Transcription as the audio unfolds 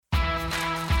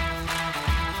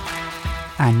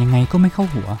อ่านยังไงก็ไม่เข้า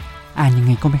หัวอ่านยังไ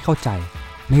งก็ไม่เข้าใจ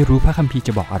ไม่รู้พระคัมภีร์จ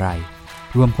ะบอกอะไร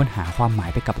รวมค้นหาความหมาย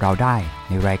ไปกับเราได้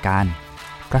ในรายการ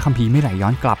พระคัมภีร์ไม่ไหลย้อ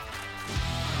นกลับ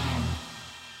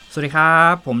สวัสดีครั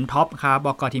บผมท็อปครับบ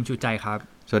ก.ทีมชูใจครับ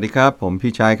สวัสดีครับผม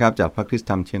พี่ชัยครับจากพระคริสต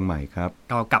ธรรมเชียงใหม่ครับ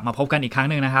เรากลับมาพบกันอีกครั้ง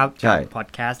นึงนะครับใช่พอด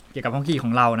แคสต์เกี่ยวกับพระคัมภีร์ขอ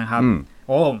งเรานะครับโ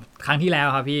อ้ครั้งที่แล้ว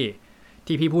ครับพี่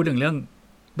พูดถึงเรื่อง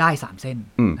ได้3เส้น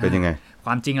เป็นยังไงค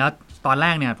วามจริงแล้วตอนแร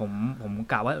กเนี่ยผม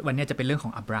กะว่าวันนี้จะเป็นเรื่องขอ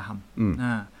งอับราฮัม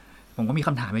ผมก็มีค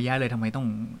ำถามเยอะแยะเลยทำไมต้อง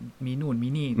มีนู่นมี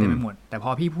นี่เต็มไปหมดแต่พอ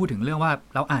พี่พูดถึงเรื่องว่า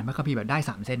เราอ่านพระคัมภีร์แบบได้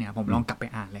3เส้นเนี่ยผมลองกลับไป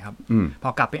อ่านเลยครับพอ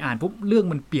กลับไปอ่านปุ๊บเรื่อง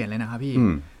มันเปลี่ยนเลยนะครับพี่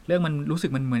เรื่องมันรู้สึ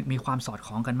กมันเหมือนมีความสอดค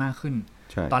ล้องกันมากขึ้น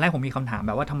ตอนแรกผมมีคำถามแ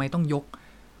บบว่าทำไมต้องยก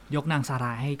นางซาร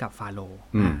าให้กับฟาโรห์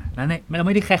แล้วเราไ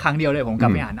ม่ได้แค่ครั้งเดียวเลยผมกลับ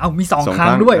ไปอ่านมี2ครั้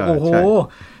งด้วยโอ้โห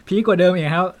พีกว่าเดิมอี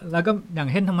กครับแล้วก็อย่าง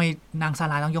เช่นทำไมนางซา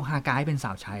ราต้องยกฮากาให้เป็นส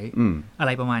าวใช้อะไ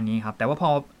รประมาณนี้ครับแต่ว่าพอ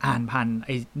อ่านพันไ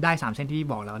อ้ได้3เส้นที่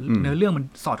บอกแล้วเนื้อเรื่องมัน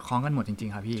สอดคล้องกันหมดจริง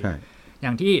ๆครับพี่อย่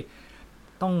างที่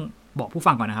ต้องบอกผู้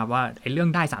ฟังก่อนนะครับว่าไอ้เรื่อง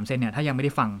ได้3เส้นเนี่ยถ้ายังไม่ไ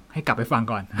ด้ฟังให้กลับไปฟัง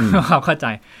ก่อนครับเข้าใจ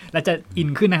แล้วจะอิน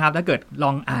ขึ้นนะครับถ้าเกิดล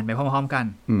องอ่านไปพร้อมๆกัน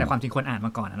แต่ความจริงคนอ่านม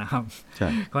าก่อนนะครับ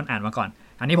คนอ่านมาก่อน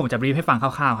อันนี้ผมจะบรีฟให้ฟังค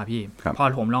ร่าวๆครับพี่พอ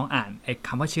ผมลองอ่านไอ้ค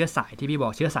ำว่าเชื้อสายที่พี่บอ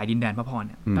กเชื้อสายดินแดนพระพรเ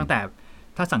นี่ยตั้งแต่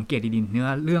ถ้าสังเกตดีๆเนื้อ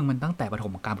เรื่องมันตั้งแต่ปฐ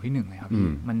มกาลบทที่1เลยครับพี่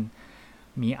มัน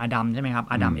มีอาดัมใช่ไหมครับ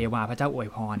อาดัมเอวาพระเจ้าอวย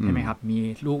พรใช่ไหมครับมี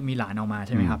ลูกมีหลานออกมาใ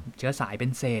ช่ไหมครับเชื้อสายเป็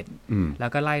นเศษแล้ว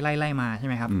ก็ไล่มาใช่ไ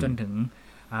หมครับจนถึง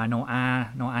โนอา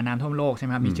ห์น้ำท่วมโลกใช่ไห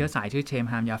มครับมีเชื้อสายชื่อเชม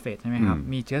ฮามยาเฟตใช่ไหมครับ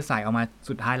มีเชื้อสายออกมา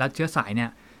สุดท้ายแล้วเชื้อสายเนี่ย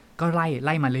ก็ไ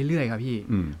ล่มาเรื่อยๆครับพี่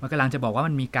มันกำลังจะบอกว่า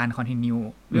มันมีการคอนทินิว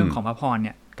เรื่องของพระพรเ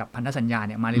นี่ยกับพันธสัญญาเ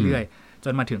นี่ยมาเรื่อยๆจ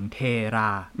นมาถึงเทรา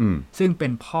ซึ่งเป็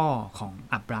นพ่อของ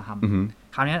อับราฮัม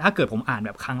คราวนี้ถ้าเกิดผมอ่านแบ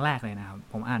บครั้งแรกเลยนะครับ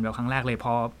ผมอ่านแบบครั้งแรกเลยพ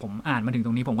อผมอ่านมาถึงต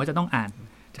รงนี้ผมก็จะต้องอ่าน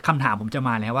คำถามผมจะม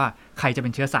าเลยว่าใครจะเป็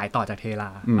นเชื้อสายต่อจากเทรา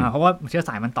เพราะว่าเชื้อส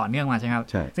ายมันต่อเนื่องมาใช่ไหมครับ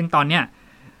ซึ่งตอนเนี้ย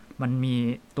มันมี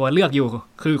ตัวเลือกอยู่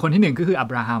คือคนที่1ก็คืออั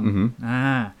บราฮัม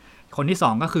คนที่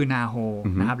2ก็คือนาโฮ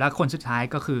นะครับแล้วคนสุดท้าย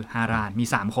ก็คือฮารานมี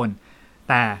3คน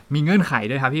แต่มีเงื่อนไข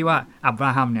ด้วยครับพี่ว่าอับร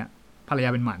าฮัมเนี่ยภรรย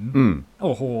าเป็นหมันโ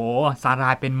อ้โหซารา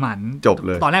ยเป็นหมันจบเ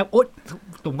ลยตอนแรกโอ๊ย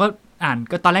ผมก็อ่าน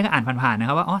ก็ตอนแรกก็อ่านผ่านๆนะค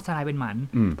รับว่าอ๋อซารายเป็นหมัน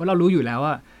เพราะเรารู้อยู่แล้ว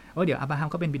ว่าเดี๋ยวอับราฮัม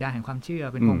ก็เป็นบิดาแห่งความเชื่อ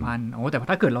เป็นพงศ์พันธุ์โอ้แต่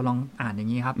ถ้าเกิดเราลองอ่านอย่า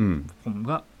งนี้ครับผม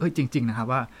ก็จริงๆนะครับ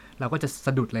ว่าเราก็จะส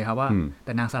ะดุดเลยครับว่าแ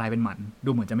ต่นางซารายเป็นหมันดู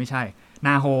เหมือนจะไม่ใช่น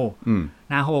า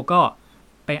โฮก็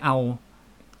ไปเอา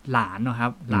หลานนะครั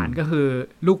บหลานก็คือ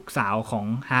ลูกสาวของ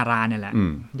ฮารานเนี่ยแหละ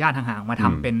ญาติห่างๆมาท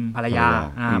ำเป็นภรรยา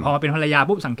พอมาเป็นภรรยา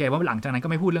ปุ๊บสังเกตว่าหลังจากนั้นก็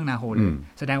ไม่พูดเรื่องนาโฮเลย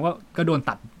แสดงว่าก็โดน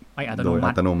ตัดไปอัตโน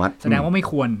มัติแสดงว่าไม่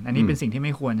ควรอันนี้เป็นสิ่งที่ไ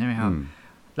ม่ควรใช่ไหมครับ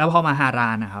แล้วพอมาฮารา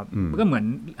นนะครับก็เหมือน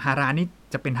ฮารานนี่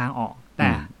จะเป็นทางออกแต่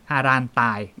ฮารานต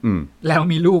ายแล้ว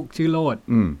มีลูกชื่อโลด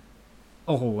โ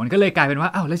อ้โหมันก็เลยกลายเป็นว่า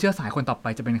อ้าวแล้วเชื้อสายคนต่อไป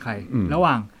จะเป็นใครระห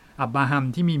ว่างอับราฮัม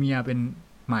ที่มีเมียเป็น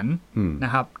หมันน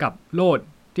ะครับกับโลด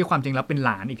ที่ความจริงแล้วเป็นห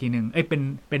ลานอีกทีนึง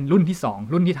เป็นรุ่นที่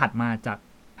2รุ่นที่ถัดมาจาก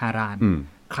ฮาราน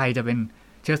ใครจะเป็น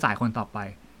เชื้อสายคนต่อไป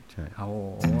ใช่โอ้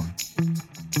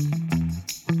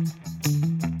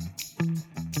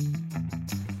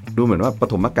ดูเหมือนว่าป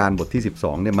ฐมกาลบทที่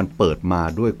12เนี่ยมันเปิดมา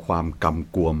ด้วยความก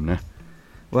ำกวมนะ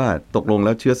ว่าตกลงแ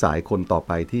ล้วเชื้อสายคนต่อไ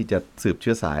ปที่จะสืบเ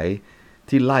ชื้อสาย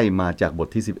ที่ไล่มาจากบท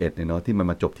ที่11เนี่ยเนาะที่มัน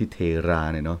มาจบที่เทรา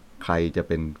เนี่ยเนาะใครจะเ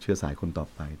ป็นเชื้อสายคนต่อ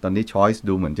ไปตอนนี้ช้อยส์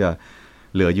ดูเหมือนจะ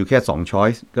เหลืออยู่แค่2ช้อย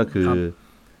ส์ก็คือ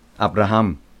อับราฮัม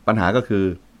ปัญหาก็คือ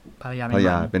ภรรย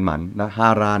าเป็นหมันนะฮา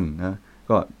รานนะ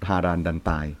ก็ฮารานดัน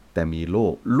ตายแต่มี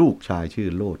ลูกชายชื่อ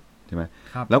โลดใช่ไหม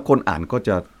แล้วคนอ่านก็จ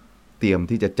ะเตรียม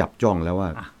ที่จะจับจ้องแล้วว่า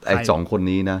ไอ้2คน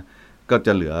นี้นะก็จ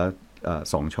ะเหลือ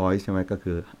2ช้อยส์ใช่ไหมก็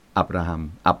คืออับราม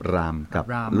กับ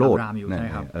โลดใช่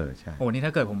ครับใช่โอ้นี่ถ้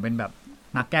าเกิดผมเป็นแบบ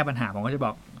นักแก้ปัญหาผมก็จะบ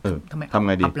อกทำไ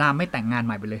งดีอับรามไม่แต่งงานใ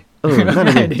หม่ไปเลยนั่น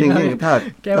เองจริงๆถ้า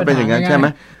เป็นอย่างนั้นใช่ไหม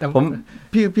ผม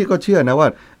พี่ก็เชื่อนะว่า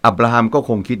อับราฮัมก็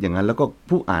คงคิดอย่างนั้นแล้วก็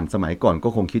ผู้อ่านสมัยก่อนก็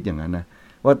คงคิดอย่างนั้นนะ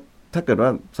ว่าถ้าเกิดว่า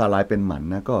ซารายเป็นหมัน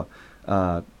นะก็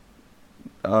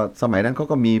สมัยนั้นเขา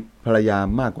ก็มีภรรยา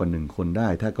มากกว่า1คนได้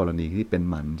ถ้ากรณีที่เป็น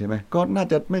หมันใช่ไหมก็น่า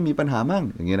จะไม่มีปัญหามั่ง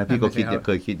อย่างเงี้ยนะพี่ก็เค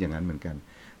ยคิดอย่างนั้นเหมือนกัน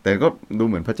แต่ก็ดู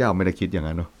เหมือนพระเจ้าไม่ได้คิดอย่าง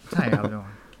นั้นเนาะใช่ครับ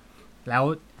แล้ว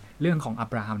เรื่องของอั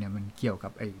บราฮัมเนี่ยมันเกี่ยวกั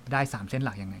บได้3เส้นห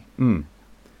ลักยังไง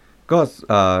ก็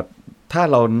ถ้า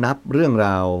เรานับเรื่องร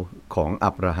าวของ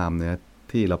อับราฮัมเนี่ย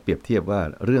ที่เราเปรียบเทียบว่า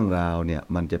เรื่องราวเนี่ย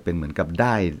มันจะเป็นเหมือนกับไ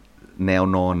ด้แนว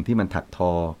นอนที่มันถักท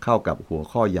อเข้ากับหัว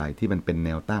ข้อใหญ่ที่มันเป็นแน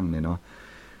วตั้งเนี่ยเนาะ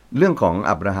เรื่องของ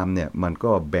อับราฮัมเนี่ยมัน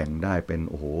ก็แบ่งได้เป็น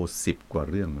โอ้โห10 กว่า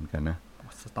เรื่องเหมือนกันนะ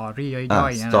สตอรี่ย่อ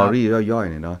ยๆสตอรี่ย่อยๆ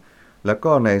เนี่ยเนาะแล้ว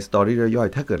ก็ในสตอรี่ย่อย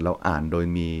ๆถ้าเกิดเราอ่านโดย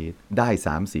มีได้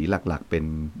3สีหลักๆเป็น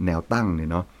แนวตั้งเนี่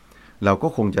ยเนาะเราก็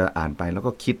คงจะอ่านไปแล้ว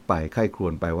ก็คิดไปใคร่ครว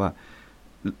ญไปว่า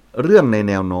เรื่องใน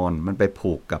แนวนอนมันไป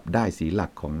ผูกกับได้สีหลั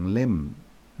กของเล่ม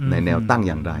ในแนวตั้ง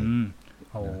อย่างไร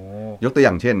โอ้ ยกตัวอ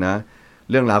ย่างเช่นนะ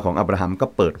เรื่องราวของอับราฮัมก็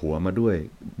เปิดหัวมาด้วย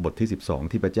บทที่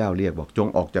12ที่พระเจ้าเรียกบอกจง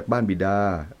ออกจากบ้านบิดา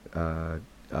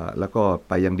แล้วก็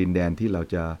ไปยังดินแดนที่เรา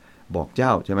จะบอกเจ้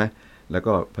าใช่ไหมแล้ว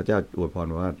ก็พระเจ้าอวยพร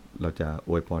ว่าเราจะ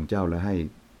อวยพรเจ้าและให้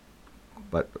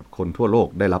คนทั่วโลก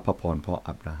ได้รับพระพรเพราะ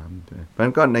อับราฮัมเพราะฉะ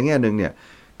นั้นก็ในแง่นึงเนี่ย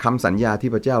คำสัญญาที่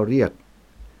พระเจ้าเรียก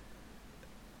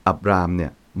อับรามเนี่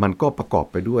ยมันก็ประกอบ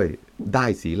ไปด้วยได้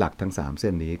สีหลักทั้ง3เ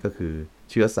ส้นนี้ก็คือ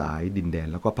เชื้อสายดินแดน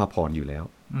แล้วก็พระพรอยู่แล้ว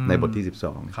ในบทที่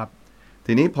12ครับ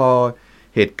ทีนี้พอ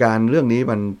เหตุการณ์เรื่องนี้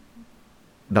มัน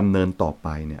ดำเนินต่อไป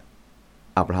เนี่ย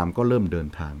อับราฮัมก็เริ่มเดิน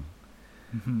ทาง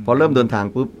พอเริ่มเดินทาง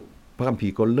ปุ๊บพระคัมภี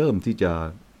ร์ก็เริ่มที่จะ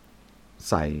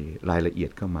ใส่รายละเอีย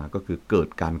ดเข้ามาก็คือเกิด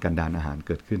การกันดารอาหารเ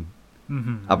กิดขึ้น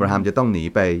อับราฮัมจะต้องหนี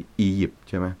ไปอียิปต์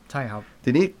ใช่ไหมใช่ครับที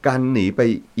นี้การหนีไป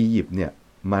อียิปต์เนี่ย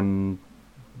มัน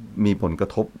มีผลกระ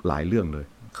ทบหลายเรื่องเลย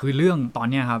คือเรื่องตอน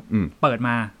เนี้ยครับเปิดม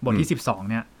าบทที่12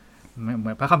เนี่ยเหมื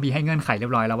อนพระคัมภีร์ให้เงื่อนไขเรีย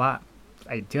บร้อยแล้วว่า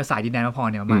ไอ้เชื้อสายดินแดนพระพร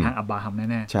เนี่ยมาทางอับราฮัม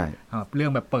แน่ๆใช่ครับเรื่อ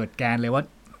งแบบเปิดแกนเลยว่า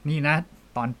นี่นะ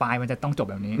ตอนปลายมันจะต้องจบ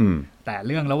แบบนี้แต่เ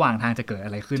รื่องระหว่างทางจะเกิดอ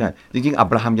ะไรขึ้นใช่จริงๆอั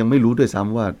บราฮัมยังไม่รู้ด้วยซ้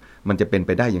ำว่ามันจะเป็นไ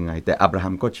ปได้ยังไงแต่อับราฮั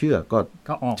มก็เชื่อก็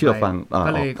เชื่อฟัง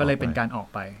ก็เลยเป็นการออก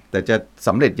ไปแต่จะส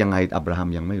ำเร็จยังไงอับราฮัม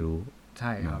ยังไม่รู้ใ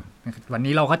ช่ครับวัน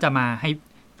นี้เราก็จะมาให้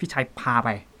พี่ชัยพาไป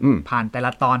ผ่านแต่ล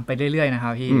ะตอนไปเรื่อยๆนะครั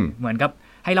บพี่เหมือนกับ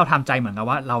ให้เราทำใจเหมือนกับ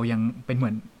ว่าเรายังเป็นเหมื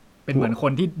อนค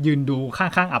นที่ยืนดูข้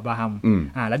างๆอับราฮัม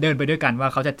แล้วเดินไปด้วยกันว่า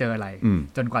เขาจะเจออะไร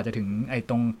จนกว่าจะถึงไอ้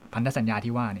ตรงพันธสัญญา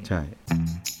ที่ว่านี่ใช่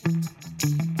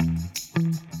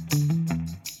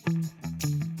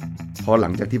พอหลั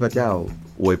งจากที่พระเจ้า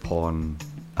อวยพร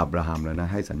อับราฮัมแล้วนะ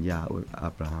ให้สัญญา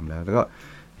อับราฮัมแล้วก็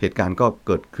เหตุการณ์ก็เ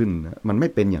กิดขึ้นมันไม่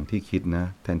เป็นอย่างที่คิดนะ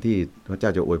แทนที่พระเจ้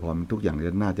าจะอวยพรทุกอย่าง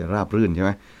น่าจะราบรื่นใช่ไห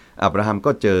มอับราฮัม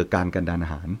ก็เจอการกันดารอา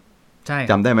หารใช่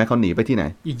จำได้ไหมเขาหนีไปที่ไหน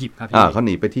อียิปต์ครับเขาห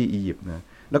นีไปที่อียิปต์นะ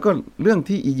แล้วก็เรื่อง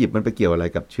ที่อียิปต์มันไปเกี่ยวอะไร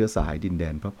กับเชื้อสายดินแด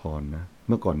นพระพรนะเ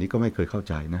มื่อก่อนนี้ก็ไม่เคยเข้า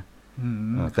ใจนะ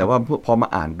แต่ว่าพอมา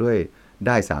อ่านด้วยไ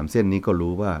ด้3เส้นนี้ก็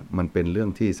รู้ว่ามันเป็นเรื่อง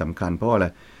ที่สำคัญเพราะอะไร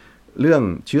เรื่อง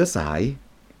เชื้อสาย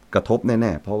กระทบแ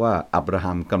น่ๆเพราะว่าอับรา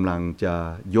ฮัมกำลังจะ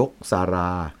ยกซาร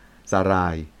า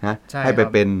ยให้ไป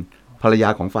เป็นภรรยา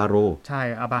ของฟาโรห์ใช่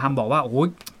อับราฮัมบอกว่าโอ้ย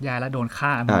ยายแล้วโดนฆ่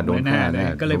าแน่เลย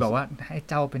ก็เลยบอกว่าให้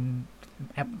เจ้าเป็น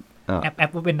แอ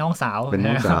ปว่าเป็นน้องสาว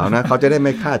นะเขาจะได้ไ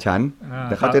ม่ฆ่าฉันแ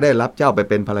ต่เขาจะได้รับเจ้าไป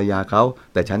เป็นภรรยาเขา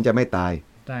แต่ฉันจะไม่ตาย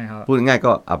ใช่ครับพูดง่ายๆ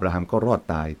ก็อับราฮัมก็รอด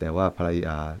ตายแต่ว่าภรรย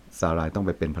าซารายต้องไ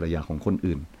ปเป็นภรรยาของคน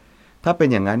อื่นถ้าเป็น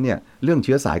อย่างนั้นเนี่ยเรื่องเ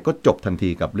ชื้อสายก็จบทันที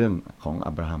กับเรื่องของ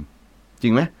อับราฮัมจริ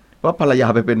งไหมเพราะภรรยา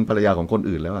ไปเป็นภรรยาของคน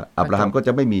อื่นแล้วอับราฮัมก็จ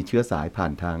ะไม่มีเชื้อสายผ่า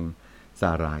นทางซ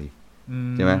าราย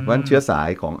ใช่ไหมเพราะฉะนั้นเชื้อสาย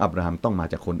ของอับราฮัมต้องมา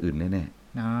จากคนอื่นแน่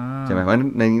ๆใช่ไหมเพราะฉะนั้น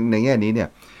ในแง่นี้เนี่ย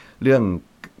เรื่อง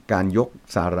การยก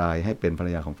ซารายให้เป็นภรร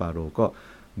ยาของฟาโรห์ก็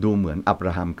ดูเหมือนอับร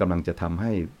าฮัมกำลังจะทำใ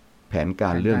ห้แผนกา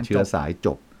รเรื่องเชื้อสายจ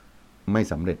บไม่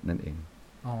สำเร็จนั่นเอง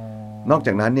นอกจ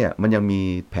ากนั้นเนี่ยมันยังมี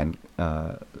แผน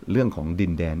เรื่องของดิ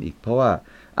นแดนอีกเพราะว่า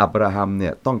อับราฮัมเนี่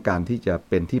ยต้องการที่จะ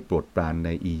เป็นที่โปรดปรานใน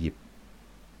อียิปต์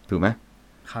ถูกไหม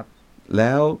ครับแ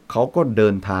ล้วเขาก็เดิ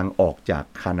นทางออกจาก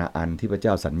คานาอันที่พระเจ้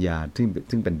าสัญญา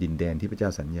ซึ่งเป็นดินแดนที่พระเจ้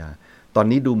าสัญญาตอน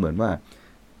นี้ดูเหมือนว่า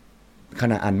คา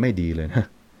นาอันไม่ดีเลยนะ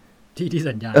ที่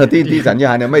สัญญาที่สัญญ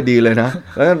าเนี่ยไม่ดีเลยนะ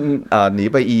แล้วหนี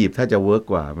ไปอียิปต์ถ้าจะเวิร์ก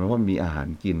กว่าเพราะว่ามีอาหาร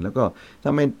กินแล้วก็ถ้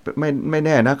าไม่แ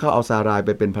น่นะเขาเอาซารายไป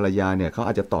เป็นภรรยาเนี่ยเขาอ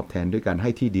าจจะตอบแทนด้วยการให้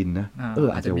ที่ดินนะ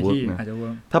อาจจะเวิร์กนะ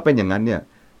ถ้าเป็นอย่างนั้นเนี่ย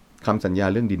คำสัญญา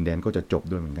เรื่องดินแดนก็จะจบ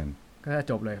ด้วยเหมือนกันก็จะ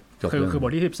จบเลยคือบ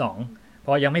ทที่12พ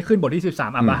อยังไม่ขึ้นบทที่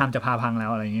13อับราฮัมจะพาพังแล้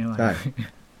วอะไรอย่างเงี้ยใช่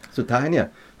สุดท้ายเนี่ย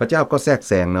พระเจ้าก็แทรกแ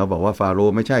ซงนะบอกว่าฟาโร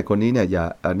ห์ไม่ใช่คนนี้เนี่ยอย่า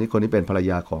อันนี้คนนี้เป็นภรร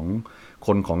ยาของค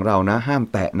นของเรานะห้าม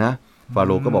แตะนะฟาโ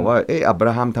รห์ก็บอกว่าอับร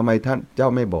าฮัมทำไมท่านเจ้า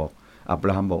ไม่บอกอับร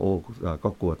าฮัมบอกก็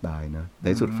กลัวตายนะใน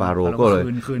สุดฟาโรห์ก็เลย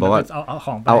บอกว่า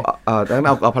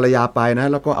เอาภรรยาไปนะ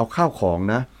แล้วก็เอาข้าวของ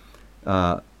นะ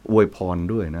อวยพร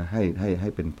ด้วยนะให้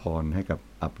เป็นพรให้กับ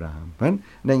อับราฮัมเพราะฉะนั้น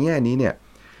ในแง่นี้เนี่ย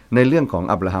ในเรื่องของ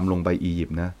อับราฮัมลงไปอียิป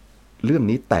ต์นะเรื่อง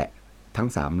นี้แตะทั้ง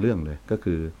3เรื่องเลยก็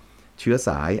คือเชื้อส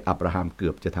ายอับราฮัมเกื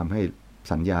อบจะทำให้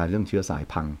สัญญาเรื่องเชื้อสาย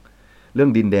พังเรื่อง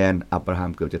ดินแดนอับราฮัม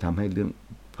เกือบจะทำให้เรื่อง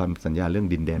สัญญาเรื่อง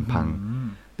ดินแดนพัง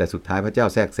แต่สุดท้ายพระเจ้า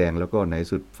แทรกแซงแล้วก็ใน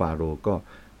สุดฟาโรห์ก็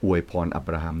อวยพรอับ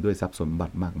ราฮัมด้วยทรัพย์สมบั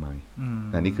ติมากมาย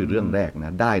อันนี้คือเรื่องแรกน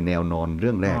ะได้แนวนอนเ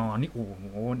รื่องแรกนี่โอ้โห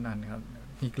นั่นครับ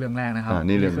นี่เรื่องแรกนะครับ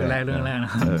นี่เรื่องแรกนะ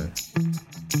ครับ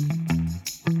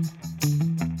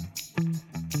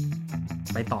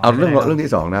ไปต่อเอาเรื่อง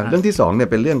ที่2นะเรื่องที่2เนี่ย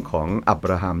เป็นเรื่องของอับ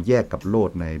ราฮัมแยกกับโล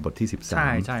ดในบทที่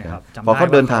13ใช่ครับพอเขา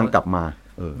เดินทางกลับมา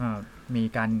มี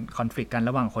การคอนฟลิกต์กัน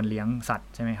ระหว่างคนเลี้ยงสัตว์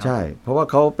ใช่ไหมครับใช่เพราะว่า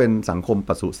เขาเป็นสังคมป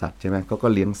ศุสัตว์ใช่ไหมเขาก็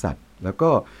เลี้ยงสัตว์ แล้วก็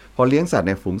พอเลี้ยงสัตว์ใ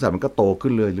นฝูงสัตว์มันก็โตขึ้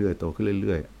นเรื่อยๆโตขึ้นเ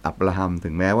รื่อยๆอับราฮัมถึ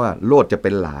งแม้ว่าโลดจะเป็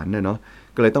นหลานเนาะ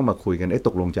ก็เลยต้องมาคุยกันต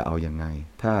กลงจะเอายังไง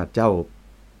ถ้าเจ้า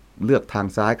เลือกทาง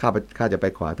ซ้ายข้าจะไป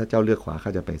ขวาถ้าเจ้าเลือกขวาข้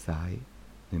าจะไปซ้าย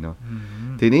นี่เนาะ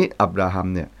ทีนี้อับราฮัม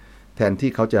เนี่ยแทนที่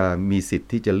เขาจะมีสิทธิ์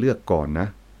ที่จะเลือกก่อนนะ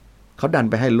เขาดัน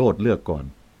ไปให้โลดเลือกก่อน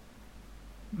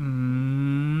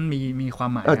มีความ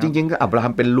หมายจริงๆก็อับราฮั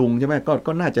มเป็นลุงใช่ไหม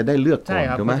ก็น่าจะได้เลือกก่อน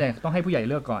ถูกไหมต้องให้ผู้ใหญ่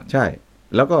เลือกก่อนใช่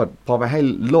แล้วก็พอไปให้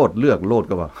โลดเลือกโลด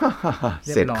ก็บอก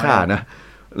เสร็จข้านะ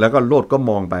แล้วก็โลดก็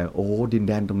มองไปโอ้ดินแ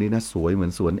ดนตรงนี้นะสวยเหมือ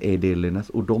นสวนเอเดนเลยนะ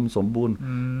อุดมสมบูรณ์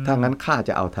ถ้างั้นข้าจ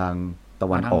ะเอาทางตะ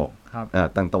วันออก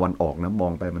ทางตะวันออกนะมอ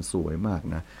งไปมันสวยมาก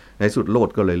นะในสุดโลด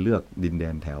ก็เลยเลือกดินแด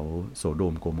นแถวโสโด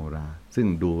มโกโมราซึ่ง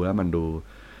ดูแล้วมันดู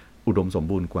อุดมสม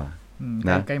บูรณ์กว่า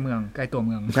นะใกล้เมืองใกล้ตัวเ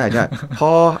มืองใช่พ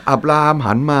ออับราฮัม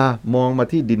หันมามองมา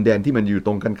ที่ดินแดนที่มันอยู่ต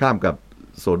รงกันข้ามกับ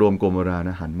โสโดมโกโมราน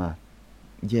ะหันมา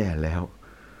แย่แล้ว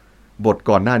บท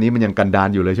ก่อนหน้านี้มันยังกันดาร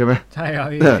อยู่เลยใช่ไหมใช่ครับ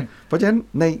พี่เพราะฉะนั้น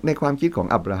ในความคิดของ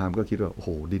อับราฮัมก็คิดว่าโอ้โห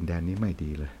ดินแดนนี้ไม่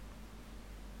ดีเลย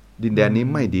ดินแดนนี้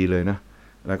ไม่ดีเลยนะ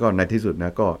แล้วก็ในที่สุดน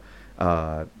ะก็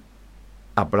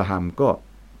อับราฮัมก็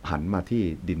หันมาที่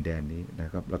ดินแดนนี้นะ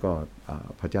ครับแล้วก็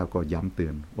พระเจ้าก็ย้ำเตื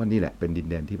อนว่านี่แหละเป็นดิน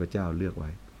แดนที่พระเจ้าเลือกไ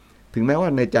ว้ถึงแม้ว่า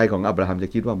ในใจของอับราฮัมจะ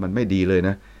คิดว่ามันไม่ดีเลยน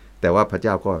ะแต่ว่าพระเ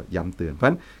จ้าก็ย้ำเตือนเพราะฉะ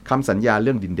นั้นคำสัญญาเ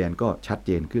รื่องดินแดนก็ชัดเ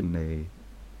จนขึ้นใน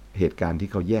เหตุการณ์ที่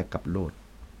เขาแยกกับโลด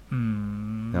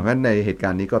เพราะฉะนั้นในเหตุกา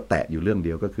รณ์นี้ก็แตะอยู่เรื่องเ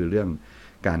ดียวก็คือเรื่อง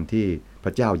การที่พร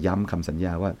ะเจ้าย้ำคำสัญญ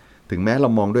าว่าถึงแม้เรา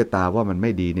มองด้วยตาว่ามันไ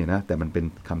ม่ดีเนี่ยนะแต่มันเป็น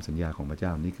คำสัญญาของพระเจ้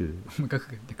านี่คือมัน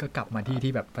ก็กลับมา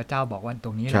ที่แบบพระเจ้าบอกว่าต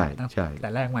รงนี้แหละตั้งแต่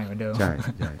แรกใหม่เหมือนเดิมใช่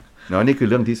เนาะนี่คือ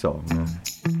เรื่องที่สองนะ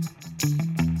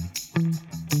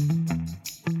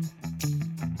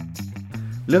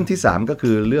เรื่องที่สามก็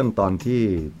คือเรื่องตอนที่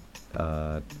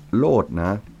โลดน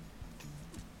ะ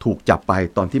ถูกจับไป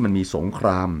ตอนที่มันมีสงคร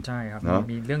ามใช่ครับ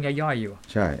มีเรื่องย่อยๆอยู่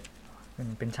ใช่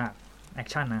เป็นฉากแอค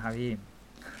ชั่นนะครับพี่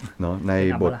เนาะใน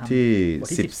บท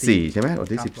ที่14ใช่ไหมบท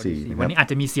ที่14วันนี้อาจ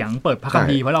จะมีเสียงเปิดพระคัม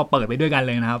ภีร์เพราะเราเปิดไปด้วยกันเ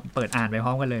ลยนะครับเปิดอ่านไปพ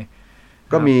ร้อมกันเลย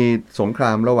ก็มีสงคร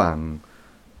ามระหว่าง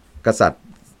กษัตริย์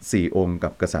4องค์กั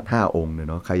บกษัตริย์5องค์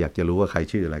เนาะใครอยากจะรู้ว่าใคร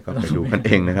ชื่ออะไรก็ไปดูกันเ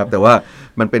องนะครับแต่ว่า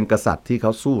มันเป็นกษัตริย์ที่เข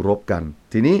าสู้รบกัน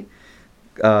ทีนี้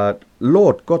โล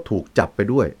ดก็ถูกจับไป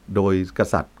ด้วยโดยก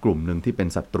ษัตริย์กลุ่มหนึ่งที่เป็น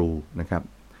ศัตรูนะครับ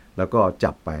แล้วก็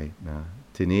จับไปนะ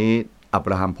ทีนี้อับ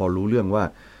ราฮัมพอรู้เรื่องว่า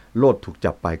โลดถูก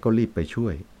จับไปก็รีบไปช่ว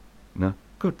ยนะ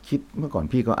ก็คิดเมื่อก่อน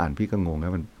พี่ก็อ่านพี่ก็งงน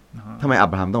ะมันทำไมอั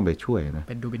บราฮัมต้องไปช่วยนะ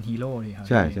เป็นฮีโร่เลยครับ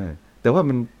ใช่แต่ว่า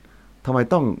มันทำไม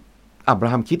ต้องอับรา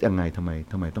ฮัมคิดยังไงทำไม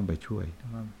ต้องไปช่วย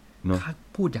เนาะ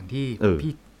พูดอย่างที่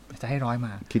พี่จะให้ร้อยม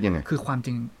าคิดยังไงคือความจ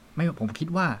ริงไม่ผมคิด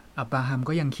ว่าอับราฮัม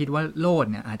ก็ยังคิดว่าโลด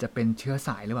เนี่ยอาจจะเป็นเชื้อส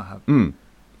ายหรือเปล่าครับ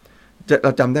เร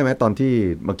าจำได้ไหมตอนที่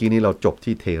เมื่อกี้นี้เราจบ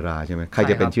ที่เทราใช่ไหมใคร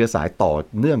จะเป็นเชื้อสายต่อ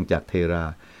เนื่องจากเทรา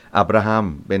อับราฮัม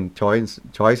เป็นช้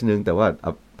อยส์นึงแต่ว่า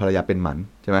ภรรยาเป็นหมัน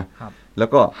ใช่ไหมแล้ว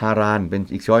ก็ฮารานเป็น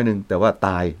อีกช้อยนึงแต่ว่าต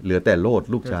ายเหลือแต่โลด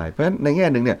ลูกชายเพราะฉะนั้นในแง่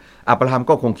นึงเนี่ยอับราฮัม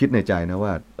ก็คงคิดในใจนะ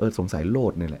ว่าสงสัยโล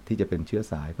ดนี่แหละที่จะเป็นเชื้อ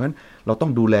สายเพราะฉะนั้นเราต้อ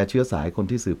งดูแลเชื้อสายคน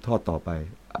ที่สืบทอดต่อไป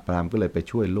อับราฮัมก็เลยไป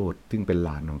ช่วยโลดซึ่งเป็นหล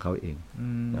านของเขาเอง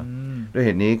ด้วยเห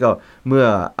ตุนี้ก็เมื่อ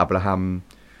อับราฮัม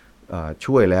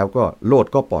ช่วยแล้วก็โลด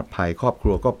ก็ปลอดภัยครอบค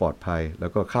รัวก็ปลอดภัยแล้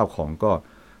วก็ข้าวของก็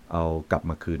เอากลับ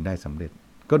มาคืนได้สำเร็จ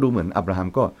ก็ดูเหมือนอับราฮัม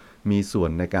ก็มีส่วน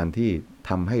ในการที่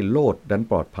ทำให้โลดนั้น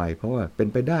ปลอดภัยเพราะว่าเป็น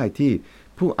ไปได้ที่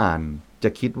ผู้อ่านจะ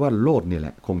คิดว่าโลดนี่แหล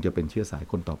ะคงจะเป็นเชื้อสาย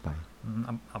คนต่อไป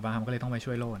อับราฮัมก็เลยต้องไป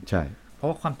ช่วยโลดใช่เพราะ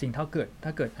ว่าความจริงถ้าเ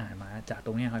กิดอ่านมาจากต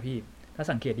รงนี้ครับพี่ถ้า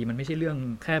สังเกตดีมันไม่ใช่เรื่อง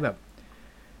แค่แบบ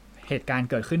เหตุการณ์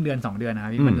เกิดขึ้นเดือน2เดือนนะครั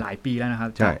บพี่มันหลายปีแล้วนะครับ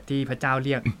ที่พระเจ้าเ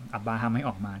รียกอับราฮัมให้อ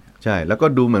อกมาใช่แล้วก็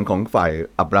ดูเหมือนของฝ่าย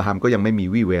อับราฮัมก็ยังไม่มี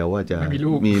วี่แววว่าจะมี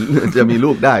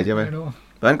ลูกได้ใช่ไหม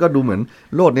เพราะฉะนั้นก็ดูเหมือน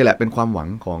โลดนี่แหละเป็นความหวัง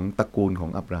ของตระกูลขอ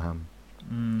งอับราฮัม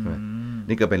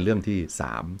นี่ก็เป็นเรื่องที่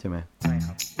3ใช่ไหมใช่ค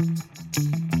รับ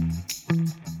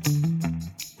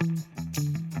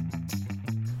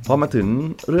พอมาถึง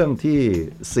เรื่อง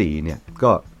ที่4เนี่ย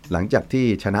ก็หลังจากที่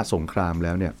ชนะสงครามแ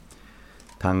ล้วเนี่ย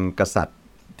ทางกษัตริย์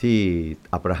ที่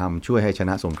อับราฮัมช่วยให้ช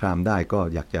นะสงครามได้ก็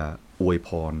อยากจะอวยพ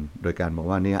รโดยการบอก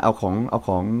ว่าเนี่ยเอาข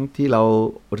องที่เรา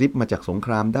ริบมาจากสงค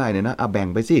รามได้เนี่ยนะแบ่ง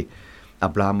ไปสิอั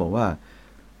บราฮัมบอกว่า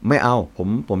ไม่เอา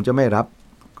ผมจะไม่รับ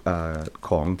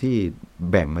ของที่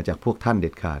แบ่งมาจากพวกท่านเด็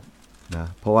ดขาดนะ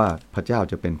เพราะว่าพระเจ้า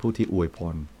จะเป็นผู้ที่อวยพ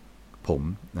รผม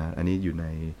นะอันนี้อยู่ใน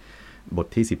บท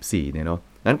ที่14เนี่ยเนาะ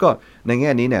นั้นก็ในแ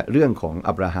ง่นี้เนี่ยเรื่องของ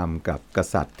อับราฮัมกับก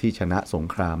ษัตริย์ที่ชนะสง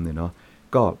ครามเนี่ยเนาะ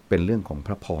ก็เป็นเรื่องของพ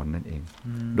ระพรนั่นเอง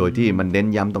โดยที่มันเน้น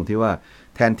ย้ำตรงที่ว่า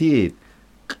แทนที่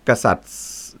กษัตริย์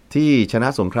ที่ชนะ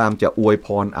สงครามจะอวยพ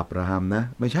รอับราฮัมนะ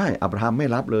ไม่ใช่อับราฮัมไม่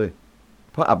รับเลย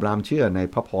เพราะอับราฮัมเชื่อใน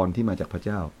พระพรที่มาจากพระเ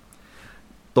จ้า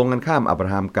ตรงกันข้ามอับรา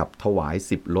ฮัมกับถวาย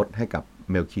10 รถให้กับ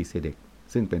เมลคีเซเดก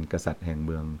ซึ่งเป็นกษัตริย์แห่งเ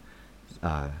มือง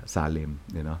ซาเลม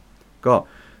เนี่ยเนาะก็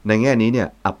ในแง่นี้เนี่ย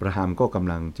อับราฮัมก็ก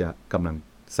ำลัง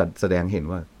แสดงเห็น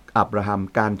ว่าอับราฮัม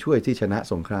การช่วยที่ชนะ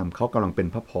สงครามเขากำลังเป็น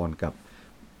พระพรกับ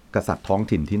กษัตริย์ท้อง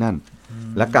ถิ่นที่นั่น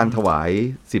และการถวาย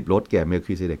10โรสแก่เมล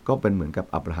คีเซเดกก็เป็นเหมือนกับ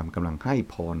อับราฮัมกำลังให้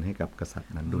พรให้กับกษัตริ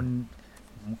ย์นั้นด้วย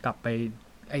ผมกลับไป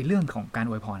ไอ้เรื่องของการ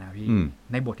อวยพรนะพี่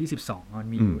ในบทที่12มัน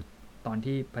มีอยู่ตอน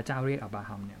ที่พระเจ้าเรียกอับรา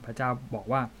ฮัมเนี่ยพระเจ้าบอก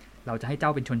ว่าเราจะให้เจ้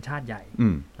าเป็นชนชาติใหญ่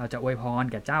เราจะอวยพร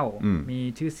แก่เจ้ามี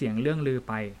ชื่อเสียงเรื่องลือ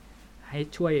ไปให้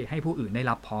ช่วยให้ผู้อื่นได้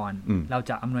รับพรเรา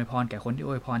จะอำนวยพรแก่คนที่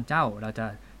อวยพรเจ้าเราจะ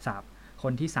สาปค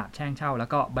นที่สาปแช่งเจ้าแล้ว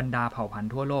ก็บรรดาเผ่าพัน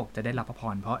ธุ์ทั่วโลกจะได้รับพระพ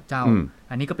รเพราะเจ้า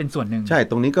อันนี้ก็เป็นส่วนหนึ่งใช่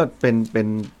ตรงนี้ก็เป็น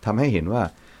ทำให้เห็นว่า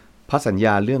พระสัญญ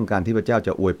าเรื่องการที่พระเจ้าจ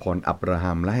ะอวยพรอับรา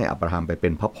ฮัมและให้อับราฮัมไปเป็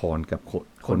นพระพรกับ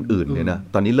คนอื่นเนี่ยนะ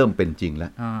ตอนนี้เริ่มเป็นจริงแล้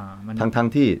วทั้ง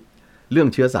ที่เรื่อง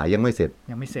เชื้อสายยังไม่เสร็จ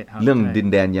เรื่องดิน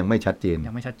แดนยังไม่ชัดเจน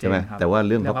ใช่ไหมแต่ว่าเ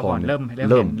รื่องพระพรเริ่ม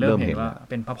เห็นว่า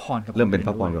เป็นพระพรกับเริ่มเป็นพ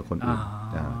ระพรกับคนอื่น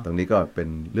ตรงนี้ก็เป็น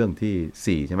เรื่อง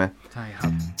ที่4ใช่ไหมใช่ครั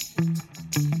บ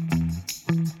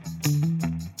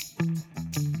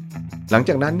หลังจ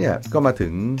ากนั้นเนี่ยก็มาถึ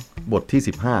งบทที่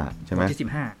15ใช่ไหม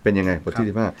เป็นยังไงบทที่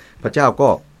15พระเจ้าก็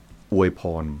อวยพ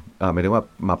รหมายถึงว่า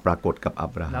มาปรากฏกับอั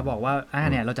บราฮัมแล้วบอกว่า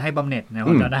เนี่ยเราจะให้บำเหน็จนะ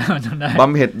จะได้บ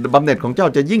ำเหน็จของเจ้า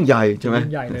จะยิ่งใหญ่ใช่ไหม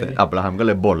อับราฮัมก็เ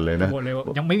ลยบ่นเลยนะ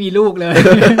ยังไม่มีลูกเลย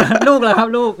ลูกเหรอครับ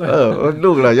ลูก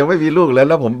ลูกเหรอยังไม่มีลูกแ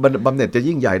ล้วผมบำเหน็จจะ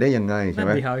ยิ่งใหญ่ได้ยังไงใช่ไห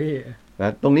มน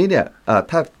ะตรงนี้เนี่ย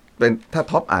ถ้า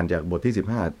ท็อปอ่านจากบทที่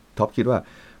15ท็อปคิดว่า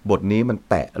บทนี้มัน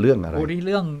แตะเรื่องอะไรนี่เ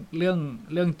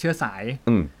รื่องเชื้อสาย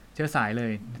เชื้อสายเล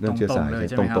ยตรงๆเลยใ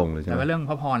ช่ไหมครับแต่ว่าเรื่อง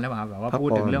พระพรแล้วครับแบบว่าพูด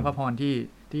ถึงเรื่องพระพร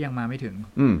ที่ยังมาไม่ถึง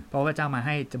เพราะว่าเจ้ามาใ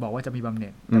ห้จะบอกว่าจะมีบำเหน็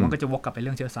จแต่มันก็จะวกกลับไปเ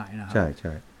รื่องเชื้อสายนะครับใ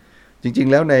ช่จริง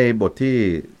ๆแล้วในบทที่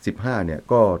15เนี่ย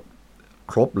ก็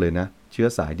ครบเลยนะเชื้อ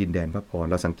สายดินแดนพระพร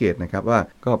เราสังเกตนะครับว่า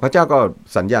ก็พระเจ้าก็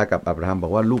สัญญากับอับราฮัมบอ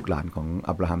กว่าลูกหลานของ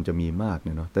อับราฮัมจะมีมากเ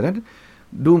นี่ยเนาะแต่นั้น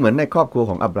ดูเหมือนในครอบครัว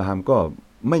ของอับราฮัมก็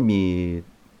ไม่มี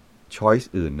ช้อย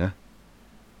ส์อื่นนะ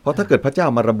เพราะถ้าเกิดพระเจ้า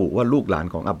มาระบุว่าลูกหลาน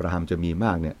ของอับราฮัมจะมีม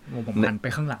ากเนี่ยผมหันไป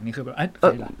ข้างหลังนี่คือแบบ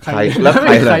ใคร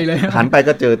เลยหันไป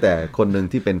ก็เจอแต่คนหนึ่ง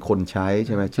ที่เป็นคนใช้ใ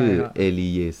ช่ไหมชื่อเอลี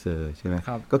เยเซอร์ใช่ไหม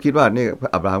ก็คิดว่านี่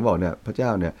อับราฮัมบอกเนี่ยพระเจ้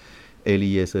าเนี่ยเอลี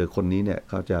เยเซอร์คนนี้เนี่ย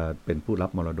เขาจะเป็นผู้รั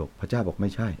บมรดกพระเจ้าบอกไ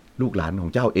ม่ใช่ลูกหลานขอ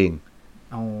งเจ้าเอง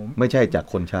ไม่ใช่จาก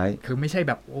คนใช้คือไม่ใช่แ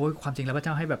บบโอ้ยความจริงแล้วพระเ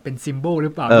จ้าให้แบบเป็นซิมโบลหรื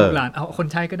อเปล่าลูกหลานเอาคน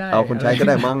ใช้ก็ได้เอาคนใช้ก็ไ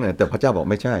ด้มั้งเนี่ยแต่พระเจ้าบอก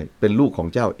ไม่ใช่เป็นลูกของ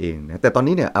เจ้าเองนะแต่ตอน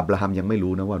นี้เนี่ยอับราฮัมยังไม่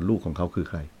รู้นะว่าลูกของเขาคือ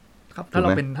ใครครับถ้าเรา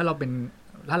เป็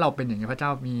นอย่างนี้พระเจ้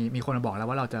ามีคนมาบอกแล้ว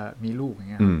ว่าเราจะมีลูกอย่า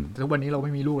งเงี้ยทุกวันนี้เราไ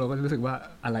ม่มีลูกเราก็รู้สึกว่า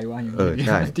อะไรวะอย่างนี้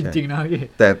จริงๆนะพี่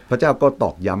แต่พระเจ้าก็ต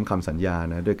อกย้ำคำสัญญา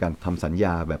นะด้วยการทำสัญญ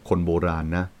าแบบคนโบราณ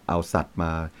นะเอาสัตว์ม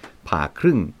าผ่าค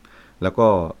รึ่งแล้วก็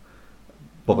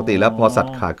ปกติแล้วพอสัต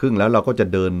ว์ขาครึ่งแล้วเราก็จะ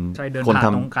เดินคนท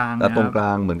ำตรงกล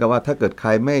างเหมือนกับว่าถ้าเกิดใคร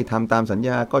ไม่ทำตามสัญญ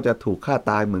าก็จะถูกฆ่า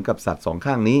ตายเหมือนกับสัตว์สอง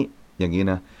ข้างนี้อย่างนี้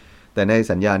นะแต่ใน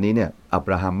สัญญานี้เนี่ยอับ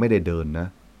ราฮัมไม่ได้เดินนะ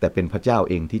แต่เป็นพระเจ้า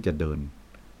เองที่จะเดิน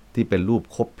ที่เป็นรูป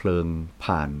คบเพลิง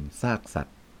ผ่านซากสัต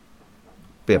ว์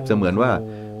เปรียบเสมือนว่า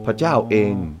พระเจ้าเอ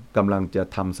งกำลังจะ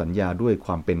ทำสัญญาด้วยค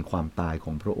วามเป็นความตายข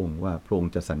องพระองค์ว่าพระอง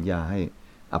ค์จะสัญญาให้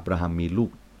อับราฮัมมี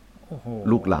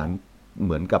ลูกหลานเห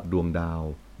มือนกับดวงดาว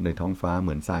ในท้องฟ้าเห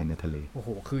มือนทรายในทะเลโอ้โห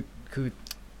คือ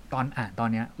ตอนอ่านตอน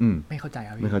เนี้ยไม่เข้าใจค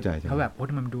รับไม่เข้าใจใช่เขาแบบ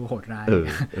มันดูโหดร้าย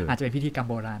อาจจะเป็นพิธีกรรม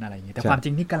โบราณอะไรอย่างงี้แต่ความจ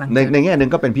ริงที่กำลังในแง่นึง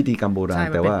ก็เป็นพิธีกรรมโบราณ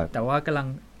แต่ว่ากำลัง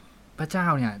พระเจ้า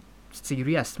เนี่ยซีเ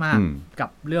รียสมากกับ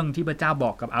เรื่องที่พระเจ้าบ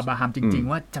อกกับอับราฮัมจริง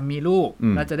ๆว่าจะมีลูก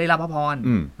แล้วจะได้รับพระพร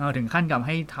ถึงขั้นกับใ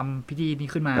ห้ทำพิธีนี้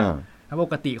ขึ้นมาแล้วป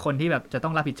กติคนที่แบบจะต้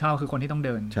องรับผิดชอบคือคนที่ต้องเ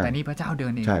ดินแต่นี่พระเจ้าเดิ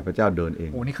นเองใช่พระเจ้าเดินเอง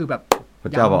โอ้นี่คือแบบพร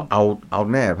ะเจ้าบอกเอา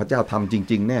แน่พระเจ้าทำจ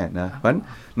ริงๆแน่นะเพราะฉะนั้น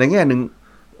ในแง่นึง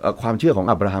ความเชื่อของ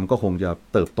อับราฮัมก็คงจะ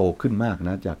เติบโตขึ้นมาก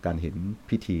นะจากการเห็น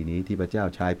พิธีนี้ที่พระเจ้า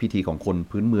ใช้พิธีของคน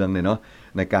พื้นเมืองเนี่ยเนาะ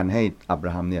ในการให้อับร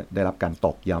าฮัมเนี่ยได้รับการต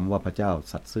อกย้ำว่าพระเจ้า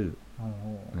สัตย์ซื่อ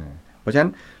เพราะฉะนั้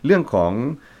นเรื่องของ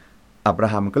อับรา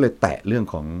ฮัมก็เลยแตะเรื่อง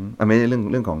ของไม่ใช่เ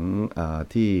รื่องของ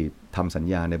ที่ทำสัญ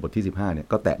ญาในบทที่15เนี่ย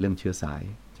ก็แตะเรื่องเชื้อสาย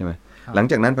ใช่ไหมหลัง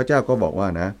จากนั้นพระเจ้าก็บอกว่า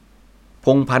นะพ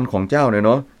งพันธุ์ของเจ้าเนี่ยเ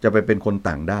นาะจะไปเป็นคน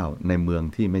ต่างด้าวในเมือง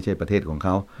ที่ไม่ใช่ประเทศของเข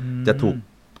าจะถูก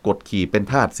กดขี่เป็น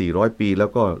ทาส400ปีแล้ว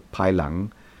ก็ภายหลัง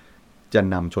จะ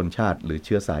นำชนชาติหรือเ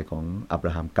ชื้อสายของอับร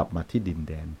าฮัมกลับมาที่ดินแ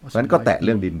ดนเพราะฉะนั้นก็แตะเ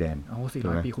รื่องดินแดน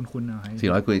400 ปีคุ้นๆนะ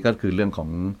400 ปีก็คือเรื่องของ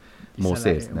โมเส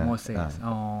สนะ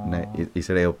ในอิส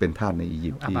ราเอลเป็นทาสในอียิ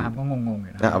ปต์ที่อับราฮัมก็งงๆอ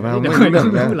ยู่นะอับราฮัมไม่เรื่อง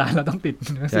นะเราต้องติด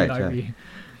400 ปี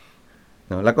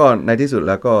แล้วก็ในที่สุด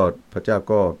แล้วก็พระเจ้า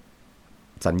ก็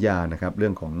สัญญานะครับเรื่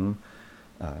องของ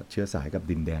เชื้อสายกับ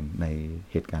ดินแดนใน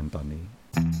เหตุการณ์ตอนนี้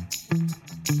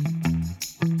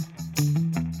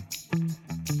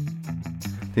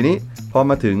ทีนี้พอ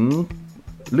มาถึง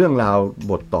เรื่องราว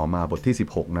บทต่อมาบทที่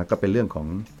16นะก็เป็นเรื่องของ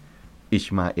อิช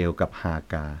มาเอลกับฮา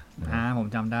กาผม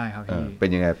จำได้ครับพี่เป็น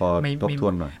ยังไงพอทบทว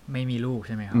นหน่อยไม่มีลูกใ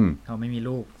ช่ไหมครับเขาไม่มี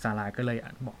ลูกซาร่าก็เลย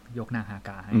บอกยกนางฮาก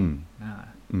าให้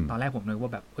ตอนแรกผมนึกว่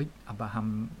าแบบอับราฮัม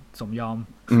สมยอม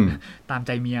ตามใ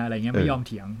จเมียอะไรเงี้ยไม่ยอมเ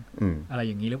ถียงอะไร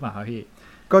อย่างนี้หรือเปล่าครับพี่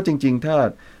ก็จริงๆถ้า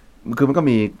คือมันก็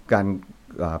มีการ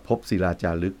พบศิลาจ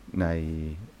ารึกใน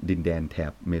ดินแดนแถ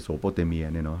บเมโสโปเตเมีย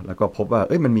เนี่ยเนาะแล้วก็พบว่า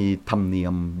มันมีธรรมเนีย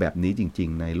มแบบนี้จริง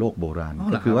ๆในโลกโบราณ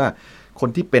ก็คือว่าคน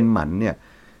ที่เป็นหมันเนี่ย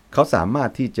เขาสามารถ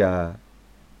ที่จะ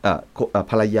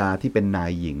ภรรยาที่เป็นนา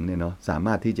ยหญิงเนี่ยเนาะสาม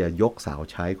ารถที่จะยกสาว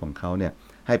ใช้ของเขาเนี่ย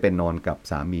ให้เป็นนอนกับ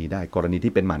สามีได้กรณี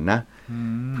ที่เป็นหมันนะ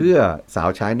เพื่อสาว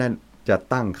ใช้นั้นจะ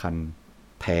ตั้งครรภ์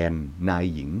แทนนาย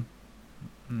หญิง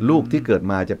ลูกที่เกิด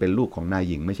มาจะเป็นลูกของนาย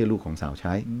หญิงไม่ใช่ลูกของสาวใ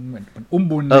ช้เหมือนอุ้ม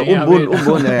บุญอุ้ม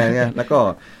บุญเนี่ยแล้วก็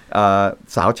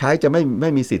สาวใช้จะไม่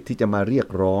มีสิทธิ์ที่จะมาเรียก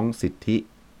ร้องสิทธิ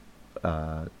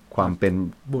ความเป็น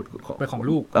บุตรเป็นของ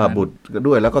ลูกบุตร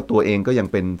ด้วยแล้วก็ตัวเองก็ยัง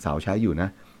เป็นสาวใช้อยู่นะ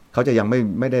เขาจะยัง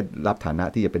ไม่ได้รับฐานะ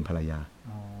ที่จะเป็นภรรยา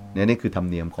เนี่ยนี่คือธรรม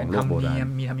เนียมของโลกโบราณ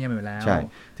มีธรรมเนียมอยู่แล้วใช่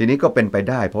ทีนี้ก็เป็นไป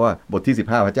ได้เพราะว่าบทที่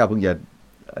15พระเจ้าเพิ่งจะ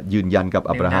ยืนยันกับ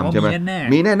อับราฮัมใช่ไหม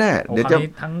มีแน่ๆเดี๋ยวจะ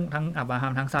ทั้งอับราฮั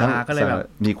มทั้งซาร่าก็เลยแบบ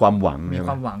มีความหวัง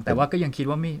แต่ว่าก็ยังคิด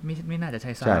ว่าไม่น่าจะใ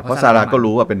ช่ซาร่าเพราะซาร่าก็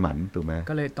รู้ว่าเป็นหมันถูกไหม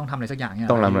ก็เลยต้องทำอะไรสักอย่างเนี่ย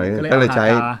ต้องทำอะไรก็เลยใช้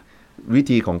วิ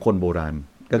ธีของคนโบราณ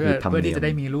ก็คือทำเนียมเพื่อที่จะไ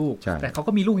ด้มีลูกแต่เขา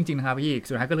ก็มีลูกจริงๆนะครับพี่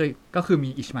สุดท้ายก็คือมี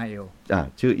อิชมาเอล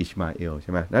ชื่ออิชมาเอลใ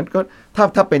ช่ไหมนั้นก็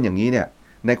ถ้าเป็นอย่างนี้เนี่ย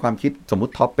ในความคิดสมมุ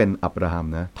ติท็อปเป็นอับราฮัม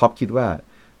นะท็อปคิดว่า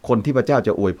คนที่พระเจ้าจ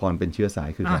ะอวยพรเป็นเชื้อสาย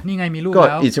คือใครนี่ไงมีลูกแล้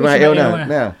วก็อิชมาเอลเนี่ย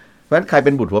เพราะฉะนั้นใครเ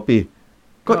ป็นบุตรหัวปี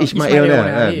ก็อิชมาเอลเนี่ย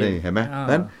นี่เห็นไหม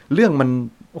นั้นเรื่องมัน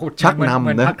ชักน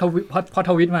ำนะพอ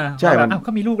ทวิตมาใช่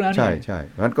ก็มีลูกแล้วใช่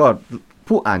เพราะฉะนั้นก็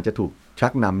ผู้อ่านจะถูกชั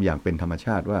กนำอย่างเป็นธรรมช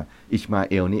าติว่าอิชมา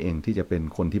เอลนี่เองที่จะเป็น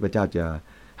คนที่พระเจ้าจะ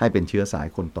ให้เป็นเชื้อสาย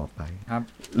คนต่อไป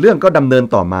เรื่องก็ดำเนิน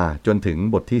ต่อมาจนถึง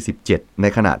บทที่17ใน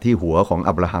ขณะที่หัวของ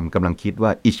อับราฮัมกำลังคิดว่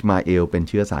าอิชมาเอลเป็น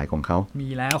เชื้อสายของเขามี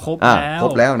แล้วคร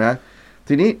บแล้วนะ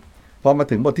ทีนี้พอมา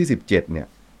ถึงบทที่17เนี่ย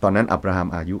ตอนนั้นอับราฮัม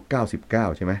อายุ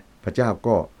99ใช่ไหมพระเจ้า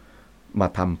ก็มา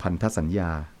ทำพันธสัญญา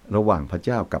ระหว่างพระเ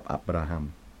จ้ากับอับราฮัม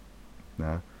น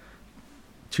ะ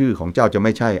ชื่อของเจ้าจะไ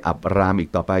ม่ใช่อับรามอีก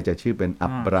ต่อไปจะชื่อเป็นอั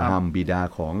บราฮัมบิดา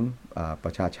ของป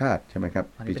ระชาชาติใช่ไหมครับ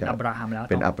เป็นอับราฮัมแล้ว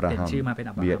เป็นอับราฮัมชื่อมาเป็น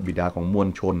อับราฮัมบิดาของมวล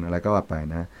ชนอะไรก็ว่าไป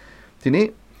นะทีนี้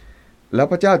แล้ว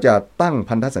พระเจ้าจะตั้ง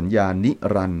พันธสัญญานิ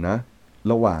รันดร์นะ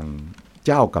ระหว่างเ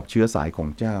จ้ากับเชื้อสายของ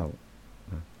เจ้า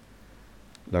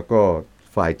แล้วก็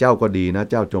ฝ่ายเจ้าก็ดีนะ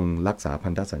เจ้าจงรักษาพั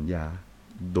นธสัญญา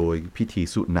โดยพิธี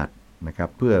สุนัตนะครับ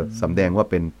เพื่อสำแดงว่า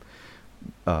เป็น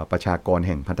ประชากรแ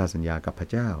ห่งพันธสัญญากับพระ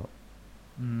เจ้า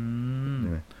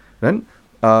นั้น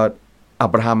อั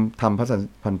บราฮัมทำ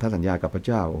พันธสัญญากับพระเ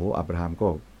จ้าโอ้โหอับราฮัมก็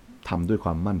ทำด้วยคว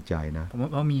ามมั่นใจนะผม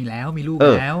ว่ามีแล้วมีลูก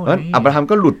แล้วนั้นอับราฮัม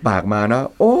ก็หลุดปากมานะ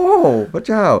โอ้พระ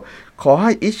เจ้าขอใ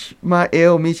ห้อิชมาเอ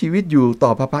ลมีชีวิตอยู่ต่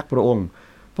อพระพักพระองค์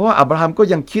เพราะว่าอับราฮัมก็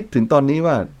ยังคิดถึงตอนนี้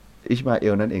ว่าอิชมาเอ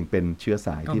ลนั่นเองเป็นเชื้อส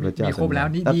ายที่พระเจ้ามีครบแล้ว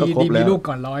ดีมีลูก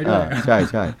ก่อน100ด้วย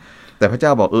ใช่แต่พระเจ้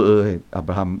าบอกอับ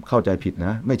ราฮัมเข้าใจผิดน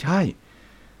ะไม่ใ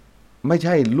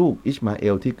ช่ลูกอิชมาเอ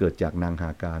ลที่เกิดจากนางฮา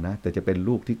กานะแต่จะเป็น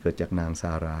ลูกที่เกิดจากนางซ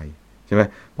ารายใช่ไหม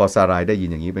พอซารายได้ยิน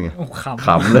อย่างนี้เป็นไงข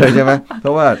ำเลยใช่ไหมเพร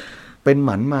าะว่าเป็นห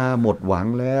มันมาหมดหวัง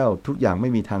แล้วทุกอย่างไม่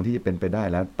มีทางที่จะเป็นไปได้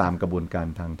แล้วตามกระบวนการ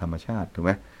ทางธรรมชาติถูกไห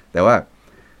มแต่ว่า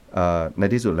ใน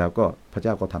ที่สุดแล้วก็พระเจ้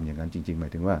าก็ทำอย่างนั้นจริงๆหมา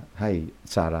ยถึงว่าให้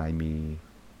ซารายมี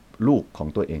ลูกของ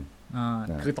ตัวเอง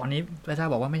คือตอนนี้พระเจ้า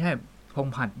บอกว่าไม่ใช่พง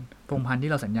พันธุ์ที่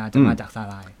เราสัญญาจะมาจากซา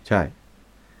รายใช่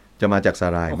จะมาจากซา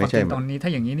รายไม่ใช่ตอนนี้ถ้า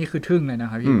อย่างนี้นี่คือทึ่งเลยนะ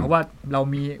ครับพี่เพราะว่าเรา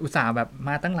มีอุตสาห์แบบม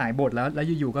าตั้งหลายบทแล้ว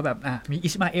อยู่ๆก็แบบมีอิ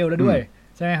ชมาเอลแล้วด้วย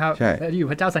ใช่ไหมครับแล้วอยู่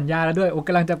พระเจ้าสัญญาแล้วด้วยก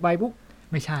ำลังจะไปปุ๊บ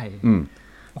ไม่ใช่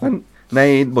ใน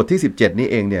บทที่17นี้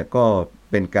เองเนี่ยก็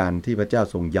เป็นการที่พระเจ้า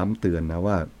ทรงย้ำเตือนนะ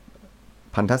ว่า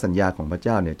พันธสัญญาของพระเ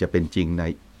จ้าเนี่ยจะเป็นจริงใน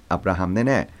อับราฮัม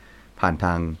แน่ๆผ่านท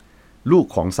างลูก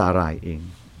ของซารายเอง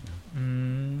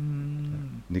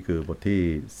นี่คือบทที่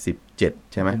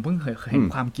17ใช่ไหมผมเพิ่งเคยเห็น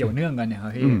ความเกี่ยวเนื่องกันเนี่ยครั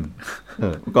บพี่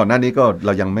ก่อนหน้านี้ก็เร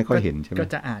ายังไม่ค่อยเห็นใช่ไหมก็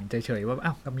จะอ่านเฉยๆว่า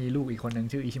ก็มีลูกอีกคนนึง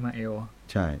ชื่ออิชมาเอล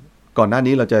ใช่ก่อนหน้า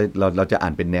นี้เราจะอ่า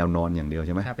นเป็นแนวนอนอย่างเดียวใ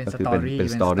ช่ไหมก็คือเป็น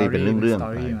สตอรี่เป็นเรื่องๆ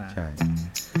ไปใช่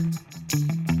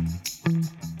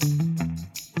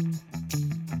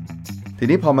ที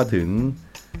นี้พอมาถึง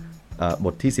บ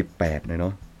ทที่18เนา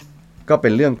ะก็เป็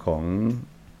นเรื่องของ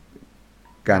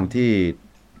การที่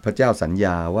พระเจ้าสัญญ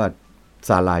าว่าซ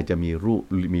ารายจะ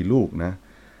มีลูกนะ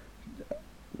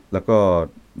แล้วก็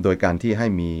โดยการที่ให้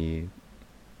มี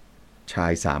ชา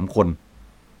ย3คน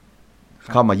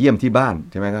เข้ามาเยี่ยมที่บ้าน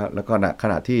ใช่ไหมครับแล้วก็ข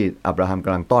ณะที่อับราฮัมก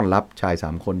ำลังต้อนรับชาย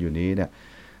3คนอยู่นี้เนี่ย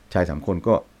ชาย3คน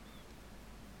ก็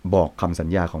บอกคำสัญ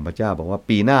ญาของพระเจ้าบอกว่า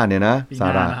ปีหน้าเนี่ยนะ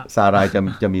ซาราย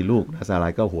จะมีลูกนะซารา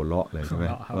ยก็หัวเราะเลยใช่ไหม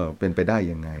เป็นไปได้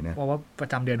ยังไงนะเพราะว่าประ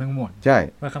จำเดือนเพิ่งหมดใช่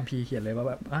ว่าคัมภีร์เขียนเลยว่า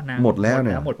แบบหมดแล้วเ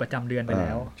นี่ยหมดประจำเดือนไปแ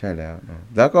ล้วใช่แล้วนะ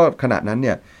แล้วก็ขณะนั้นเ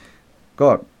นี่ยก็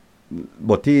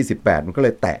บทที่18มันก็เล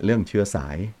ยแตะเรื่องเชื้อสา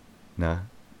ยนะ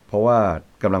เพราะว่า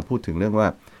กำลังพูดถึงเรื่องว่า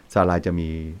ซารายจะมี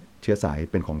เชื้อสาย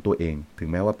เป็นของตัวเองถึง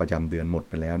แม้ว่าประจำเดือนหมด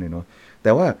ไปแล้วเนี่ยเนาะแ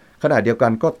ต่ว่าขณะเดียวกั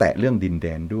นก็แตะเรื่องดินแด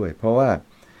นด้วยเพราะว่า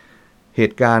เห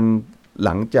ตุการณ์ห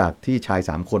ลังจากที่ชาย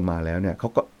3คนมาแล้วเนี่ยเขา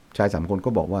ก็ชาย3คนก็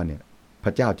บอกว่าเนี่ยพร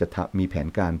ะเจ้าจะมีแผน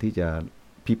การที่จะ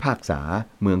พิพากษา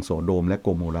เมืองโสโดมและโก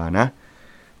โมรานะ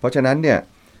เพราะฉะนั้นเนี่ย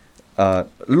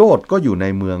โลดก็อยู่ใน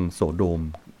เมืองโสโดม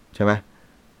ใช่ไหม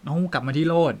กลับมาที่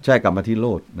โลดใช่กลับมาที่โล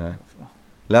ดนะ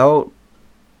แล้ว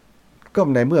ก็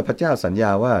ในเมื่อพระเจ้าสัญญ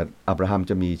าว่าอับราฮัม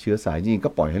จะมีเชื้อสายจริงก็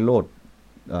ปล่อยให้โลด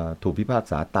ถูกพิพาก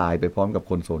ษาตายไปพร้อมกับ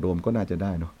คนโสโดมก็น่าจะไ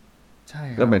ด้เนาะใช่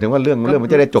ก็หมายถึงว่าเรื่องมั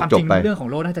นจะได้จบไปเรื่องของ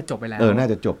โลดน่าจะจบไปแล้วน่า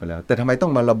จะจบไปแล้วแต่ทำไมต้อ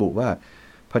งมาระบุว่า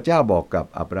พระเจ้าบอกกับ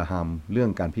อับราฮัมเรื่อง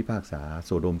การพิพากษาโส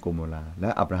โดมโกโมราและ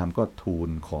อับราฮัมก็ทูล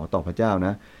ขอต่อพระเจ้าน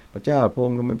ะพระเจ้าพระอ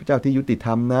งค์เป็นพระเจ้าที่ยุติธร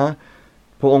รมนะ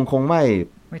พระองค์คงไม่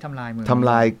ทำลายเมืองทำ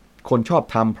ลายคนชอบ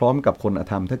ธรรมพร้อมกับคนอ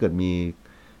ธรรมถ้าเกิดมี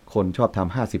คนชอบธรรม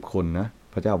50 คนนะ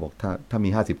พระเจ้าบอกถ้ามี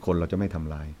50 คนเราจะไม่ท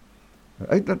ำลาย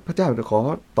พระเจ้าจะขอ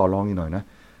ต่อรองอีกหน่อยนะ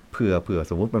เผื่อ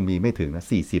สมมติมันมีไม่ถึงนะ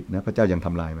40นะพระเจ้ายังท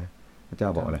ำลายไหมพระเจ้า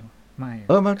บอกอะไรไม่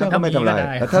พระเจ้าก็ไม่ทำลาย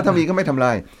ถ้ามีก็ไม่ทำล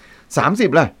าย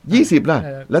30ล่ะ20ล่ะ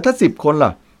แล้วถ้า10 คนล่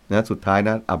ะนะสุดท้ายน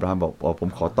ะอับราฮัมบอกผม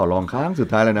ขอต่อรองครั้งสุด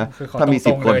ท้ายแล้วนะถ้ามี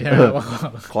10 คน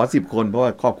ขอ10 คนเพราะว่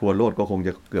าครอบครัวโลดก็คงจ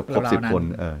ะเกือบครบ10 คน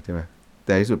ใช่ไหมแ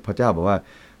ต่ที่สุดพระเจ้าบอกว่า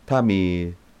ถ้ามี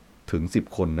ถึง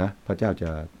10 คนนะพระเจ้าจ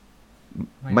ะ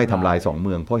ไม่ทำลาย2 เ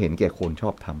มืองเพราะเห็นแก่คนชอ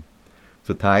บทำ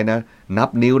สุดท้ายนะนับ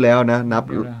นิ้วแล้วนะนับ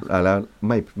แล้ว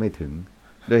ไม่ถึง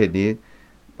ด้วยเหตุนี้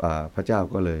พระเจ้า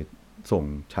ก็เลยส่ง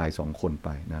ชาย2 คนไป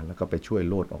นะแล้วก็ไปช่วย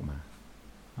โลดออกมา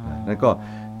นั่นก็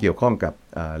เกี่ยวข้องกับ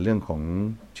เรื่องของ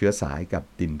เชื้อสายกับ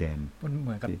ดินแดนเห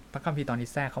มือนกับพระคัมภีร์ตอนนี้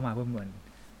แทรกเข้ามาเพื่อเหมือน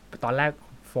ตอนแรก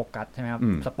โฟกัสใช่ไหมครับ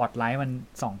สปอตไลท์มัน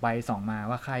ส่องไปส่องมา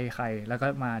ว่าใครแล้วก็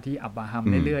มาที่อับราฮัม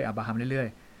เรื่อยๆอับราฮัมเรื่อย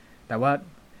ๆแต่ว่า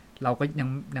เราก็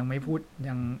ยังไม่พูด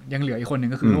ยังเหลืออีกคนหนึ่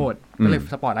งก็คือโลดก็เลย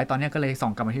สปอตไลท์ตอนนี้ก็เลยส่อ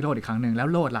งกลับมาที่โลดอีกครั้งหนึ่งแล้ว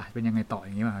โลดล่ะเป็นยังไงต่ออ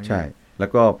ย่างนี้ป่ะใช่แล้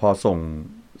วก็พอ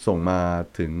ส่งมา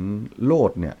ถึงโล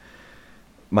ดเนี่ย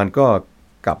มันก็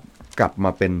กลับม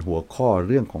าเป็นหัวข้อ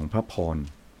เรื่องของพระพร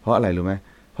เพราะอะไรรู้ไหม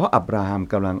เพราะอับราฮัม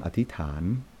กำลังอธิษฐาน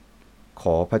ข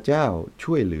อพระเจ้า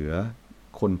ช่วยเหลือ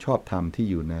คนชอบธรรมที่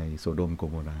อยู่ในโสโดมโก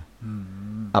โมรา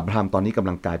อับราฮัมตอนนี้กำ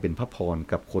ลังกลายเป็นพระพร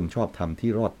กับคนชอบธรรมที่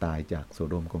รอดตายจากโส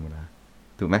โดมโกโมรา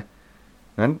ถูกไหม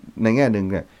นั้นในแง่หนึ่ง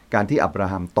เนี่ยการที่อับรา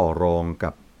ฮัมต่อรอง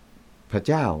กับพระ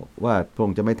เจ้าว่าพระอ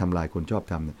งค์จะไม่ทำลายคนชอบ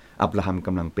ธรรมอับราฮัมก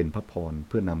ำลังเป็นพระพรเ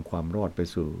พื่อนำความรอดไป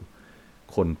สู่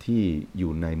คนที่อ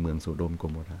ยู่ในเมืองโสโดมโก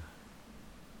โมรา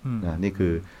นี่คื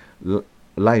อ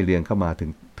ไล่เรียงเข้ามา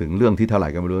ถึงเรื่องที่เท่าไหร่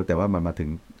ก็ไม่รู้แต่ว่ามันมาถึง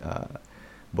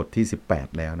บทที่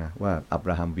18แล้วนะว่าอับ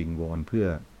ราฮัมวิงวอนเพื่อ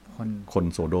คน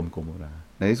โสโดมโกโมรา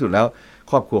ในที่สุดแล้ว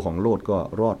ครอบครัวของโลดก็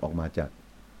รอดออกมาจาก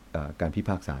การพิ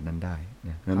พากษานั้นได้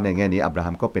นั้นในแง่นี้อับราฮั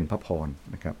มก็เป็นพระพร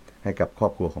นะครับให้กับครอ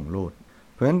บครัวของโลด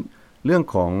เพราะฉะนั้นเรื่อง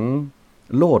ของ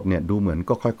โลดเนี่ยดูเหมือน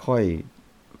ก็ค่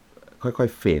อย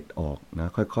ๆเฟดออกนะ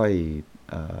ค่อย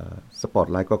ๆสปอต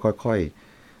ไลท์ก็ค่อย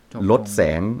ๆลดแส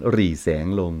งหรี่แสง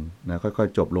ลงนะค่อย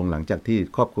ๆจบลงหลังจากที่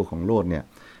ครอบครัวของโลดเนี่ย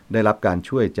ได้รับการ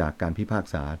ช่วยจากการพิพาก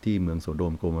ษาที่เมืองโสโด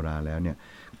มโกโมราแล้วเนี่ย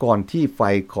ก่อนที่ไฟ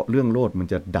เรื่องโลดมัน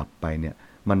จะดับไปเนี่ย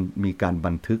มันมีการ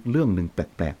บันทึกเรื่องหนึ่งแ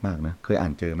ปลกๆมากนะเคยอ่า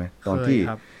นเจอไหมตอนที่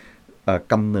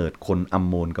กำเนิดคนอัม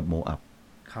โมนกับโมอับ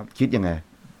คิดยังไง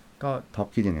ก็ท็อป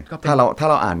คิดยังไงถ้า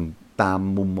เราอ่านตาม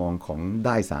มุมมองของไ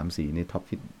ด้3 สีนี่ท็อป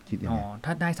คิดยังไงถ้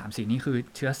าได้3 สีนี่คือ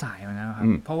เชื้อสายเหมือนกันนะครับ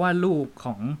เพราะว่าลูกข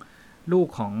อ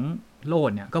งโล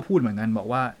ดเนี่ยก็พูดเหมือนกันบอก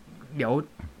ว่าเดี๋ยว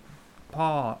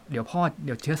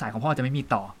เชื้อสายของพ่อจะไม่มี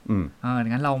ต่อ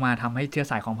งั้นเรามาทำให้เชื้อ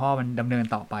สายของพ่อมันดำเนิน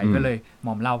ต่อไปก็เลยห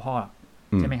ม่อมเล่าพ่อ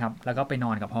ใช่ไหมครับแล้วก็ไปน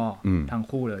อนกับพ่อทั้ง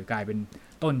คู่เลยกลายเป็น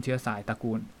ต้นเชื้อสายตระ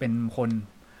กูลเป็นคน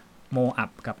โมอั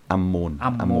บกับอัมโมน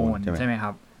ใช่ไหมค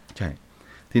รับใช่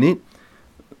ทีนี้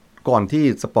ก่อนที่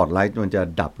สปอตไลท์มันจะ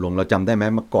ดับลงเราจำได้ไหม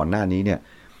เมื่อก่อนหน้านี้เนี่ย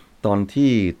ตอน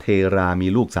ที่เทรามี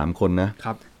ลูก3 คนนะค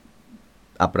รับ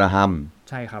อับราฮัม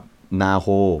ใช่ครับนาโฮ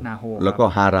แล้วก็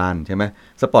ฮารานใช่ไหม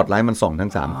สปอตไลท์มันส่องทั้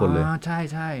ง3 คนเลยใ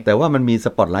ช่แต่ว่ามันมีส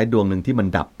ปอตไลท์ดวงหนึ่งที่มัน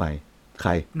ดับไปใค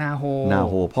รนาโ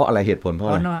ฮเพราะอะไรเหตุผลเพราะอ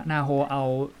ะไรนาโฮเอา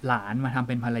หลานมาทำเ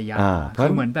ป็นภรรยา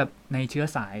คือเหมือนแบบในเชื้อ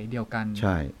สายเดียวกันใ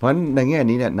ช่เพราะในแง่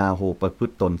นี้เนี่ยนาโฮประพฤ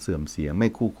ติตนเสื่อมเสียไม่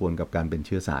คู่ควรกับการเป็นเ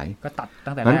ชื้อสายก็ตัด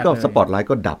ตั้งแต่แรกนั้นก็สปอตไลท์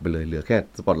ก็ดับไปเลยเหลือแค่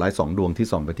สปอตไลท์2 ดวงที่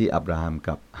ส่องไปที่อับราฮัม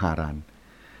กับฮาราน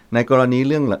ในกรณี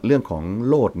เรื่องของ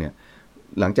โลดเนี่ย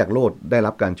หลังจากโลดได้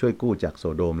รับการช่วยกู้จากโส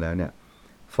โดมแล้วเนี่ย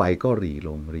ไฟก็หรี่ล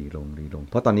ง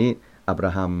เพราะตอนนี้อับร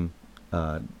าฮัม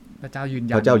พระเจ้ายื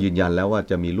นยันแล้วว่า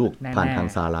จะมีลูกผ่านทาง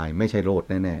ซารายไม่ใช่โลด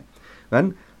แน่ๆงั้น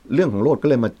เรื่องของโลดก็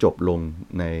เลยมาจบลง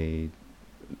ใน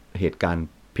เหตุการณ์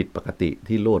ผิดปกติ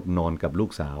ที่โลดนอนกับลู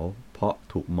กสาวเพราะ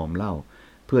ถูกมอมเหล้า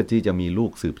เพื่อที่จะมีลู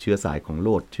กสืบเชื้อสายของโล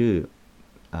ดชื่อ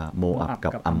โมอับกั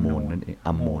บอัมโมนนั่นเอ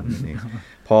ง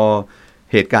พอ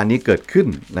เหตุการณ์นี้เกิดขึ้น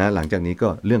นะหลังจากนี้ก็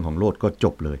เรื่องของโลดก็จ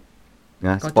บเลยน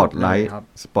ะสปอตไ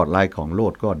ลท์ของโล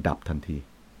ดก็ดับทันที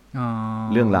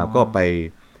เรื่องราวก็ไป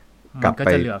กลับไป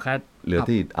เหลือ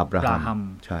ที่อับราฮัม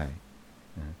ใช่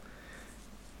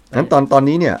งั้นตอน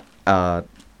นี้เนี่ย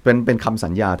เป็นคำสั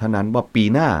ญญาเท่านั้นว่าปี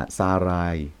หน้าซารา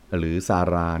ยหรือซา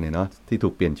ราเนี่ยเนาะที่ถู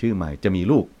กเปลี่ยนชื่อใหม่จะมี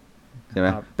ลูกใช่ไหม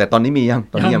แต่ตอนนี้มียัง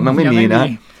ตอนนี้ยังไม่มีนะ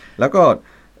แล้วก็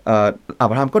อั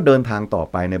บราฮัมก็เดินทางต่อ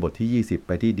ไปในบทที่20ไ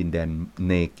ปที่ดินแดนเ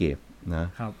นเกฟนะ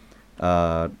ครับ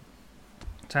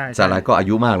ซารายก็อา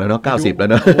ยุมากแล้วเนาะ90แล้ว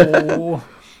เนาะ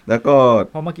แล้วก็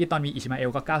เพราะเมื่อกี้ตอนมีอิชมาเอล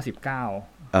ก็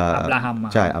99อับราฮัม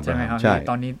ใช่ไหมครับ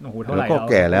ตอนนี้โอ้โหเท่าไหร่แล้วก็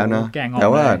แก่แล้วนะแต่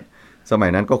ว่าสมัย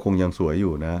นั้นก็คงยังสวยอ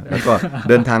ยู่นะแล้วก็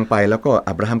เดินทางไปแล้วก็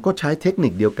อับราฮัมก็ใช้เทคนิ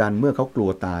คเดียวกันเมื่อเขากลัว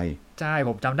ตายใช่ผ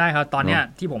มจำได้ครับตอนเนี้ย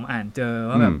ที่ผมอ่านเจอ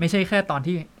ว่าแบบไม่ใช่แค่ตอน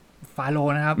ที่ฟาโร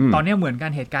ห์นะครับตอนนี้เหมือนกั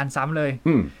นเหตุการณ์ซ้ำเลย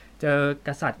เจอก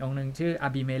ษัตริย์องค์หนึ่งชื่ออา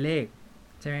บิเมเลก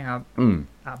ใช่ไหมครับ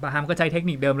อับราฮัมก็ใช้เทค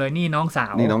นิคเดิมเลยนี่น้องสา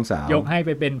วยกให้ไป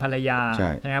เป็นภรรยาใ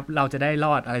ช่ครับเราจะได้ร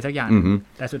อดอะไรสักอย่าง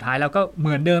แต่สุดท้ายเราก็เห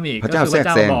มือนเดิมอีกพระเจ้าแทรก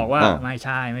แซงบอกว่าไม่ใ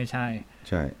ช่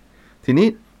ใช่ทีนี้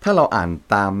ถ้าเราอ่าน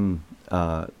ตาม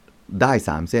ได้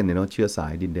3เส้นเนี่ยเนาะเชื้อสา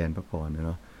ยดินแดนพระพรเ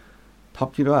นาะท็อป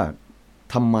คิดว่า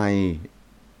ทำไม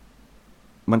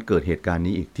มันเกิดเหตุการณ์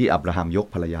นี้อีกที่อับราฮัมยก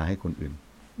ภรรยาให้คนอื่น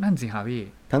นั่นสิครับพี่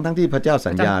ทั้งที่พระเจ้า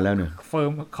สัญญาแล้วเนี่ย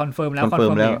คอนเฟิร์มแล้ว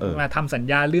มาทำสัญ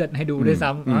ญาเลือดให้ดูด้วยซ้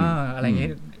ำอะไรอย่างเงี้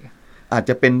ยอาจ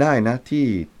จะเป็นได้นะที่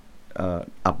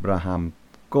อับราฮัม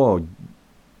ก็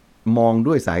มอง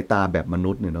ด้วยสายตาแบบม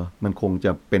นุษย์เนี่ยเนาะมันคงจ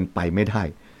ะเป็นไปไม่ได้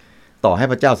ต่อให้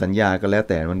พระเจ้าสัญญาก็แล้ว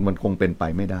แต่มันคงเป็นไป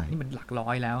ไม่ได้นี่มันหลักร้อ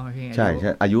ยแล้วพี่ใช่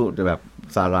อายุแบบ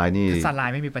ซารายนี่ซาราย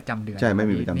ไม่มีประจำเดือนใช่ไม่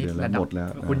มีประจำเดือนแล้วหมดแล้ว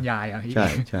คุณยายใ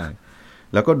ช่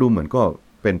แล้วก็ดูเหมือนก็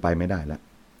เป็นไปไม่ได้แล้ว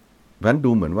เพราะฉะนั้น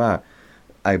ดูเหมือนว่า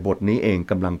ไอ้บทนี้เอง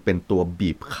กำลังเป็นตัวบี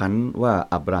บคั้นว่า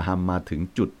อับราฮัมมาถึง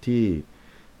จุดที่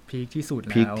พีคที่สุดแ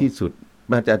ล้วพีคที่สุด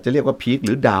มันจะเรียกว่าพีคห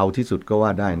รือดาวที่สุดก็ว่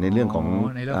าได้ในเรื่องของ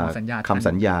คำ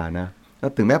สัญญานะแล้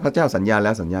วถึงแม้พระเจ้าสัญญาแล้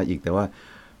วสัญญาอีกแต่ว่า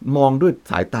มองด้วย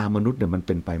สายตามนุษย์เนี่ยมันเ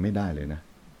ป็นไปไม่ได้เลยนะ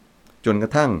จนกร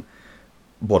ะทั่ง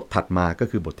บทถัดมาก็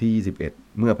คือบทที่21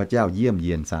เมื่อพระเจ้าเยี่ยมเ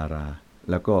ยียนซารา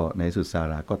แล้วก็ในสุดซา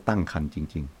ราก็ตั้งครรภ์จ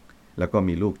ริงๆแล้วก็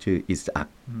มีลูกชื่ออิสอัค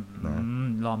นะ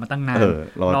รอมาตั้งนาน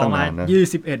รอมา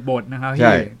21บทนะครับ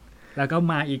พี่แล้วก็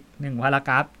มาอีก1พาราก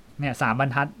ราฟเนี่ย3บรร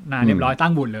ทัดเรียบร้อยตั้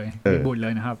งบุตรเลยบุตรเล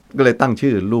ยนะครับก็เลยตั้ง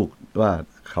ชื่อลูกว่า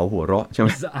เขาหัวเราะใช่ไหม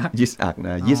ยิสอัคน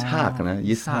ะยิสฮากนะ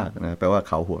ยิสฮากนะแปลว่าเ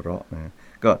ขาหัวเราะนะ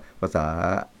ก็ภาษา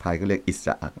ไทยก็เรียกอิส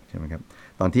อัคใช่ไหมครับ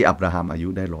ตอนที่อับราฮัมอายุ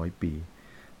ได้100 ปี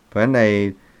เพราะฉะนั้นใน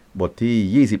บท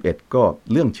ที่21ก็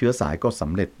เรื่องเชื้อสายก็ส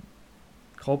ำเร็จ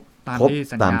ครบ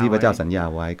ตามที่พระเจ้าสัญญา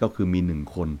ไว้ก็คือมี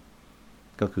1คน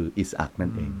ก็คืออิสอัคนั่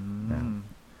นเองนะ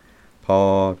พอ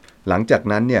หลังจาก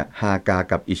นั้นเนี่ยฮากา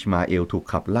กับอิชมาเอลถูก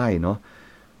ขับไล่เนาะ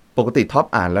ปกติท็อป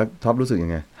อ่านแล้วท็อปรู้สึกยั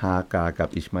งไงฮากากับ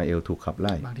อิชมาเอลถูกขับไ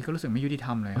ล่บางทีก็รู้สึกไม่ยุติธร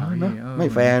รมเลยครับไม่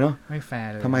แฟร์เนาะไม่แฟร์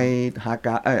เลยทำไมฮาก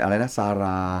าอะไรนะซาร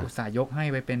าอุตส่าห์ยกให้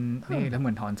ไปเป็นนี่แล้วเหมื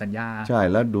อนถอนสัญญาใช่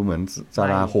แล้วดูเหมือนซา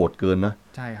ราโหดเกินนะ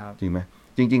ใช่ครับจริงไหม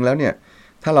จริงๆแล้วเนี่ย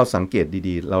ถ้าเราสังเกต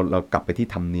ดีๆเรากลับไปที่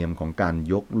ธรรมเนียมของการ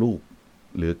ยกลูก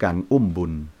หรือการอุ้มบุ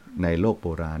ญในโลกโบ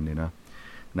ราณเนี่ยนะ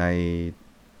ใน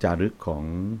จารึกของ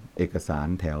เอกสาร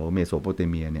แถวเมโสโปเต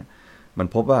เมียเนี่ยมัน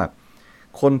พบว่า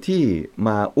คนที่ม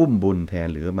าอุ้มบุญแทน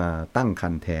หรือมาตั้งคร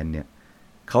รภ์แทนเนี่ย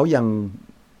เข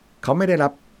าไม่ได้รั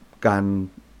บการ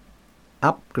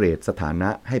อัปเกรดสถานะ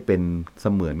ให้เป็นเส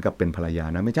มือนกับเป็นภรรยา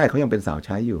นะไม่ใช่เขายังเป็นสาวใ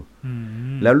ช้อยู่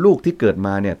แล้วลูกที่เกิดม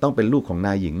าเนี่ยต้องเป็นลูกของน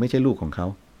ายหญิงไม่ใช่ลูกของเขา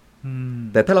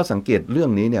แต่ถ้าเราสังเกตเรื่อ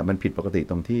งนี้เนี่ยมันผิดปกติ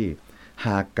ตรงที่ฮ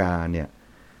ากาเนี่ย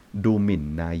ดูหมิ่น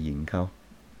นายหญิงเ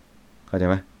ข้าใจ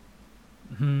ไหม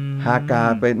ฮากา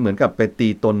เป็นเหมือนกับไปตี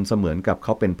ตนเสมือนกับเข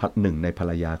าเป็นหนึ่งในภร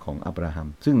รยาของอับราฮัม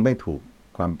ซึ่งไม่ถูก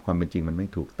ความเป็นจริงมันไม่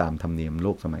ถูกตามธรรมเนียมโล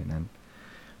กสมัยนั้น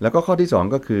แล้วก็ข้อที่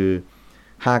2ก็คือ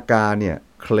ฮากาเนี่ย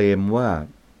เคลมว่า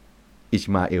อิช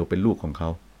มาเอลเป็นลูกของเขา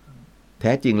แ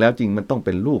ท้จริงแล้วจริงมันต้องเ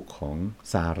ป็นลูกของ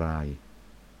ซาราย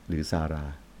หรือซารา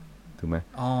ถูกไหม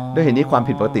ด้วยเหตุนี้ความ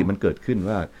ผิดปกติมันเกิดขึ้น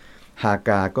ว่าฮาก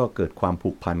าก็เกิดความผู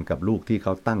กพันกับลูกที่เข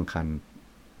าตั้งครรภ์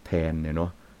แทนเนี่ยเนา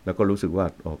ะแล้วก็รู้สึกว่า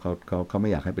เขาไม่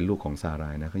อยากให้เป็นลูกของซารา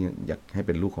ยนะเขาอยากให้เ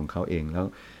ป็นลูกของเขาเองแล้ว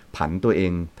ผันตัวเอ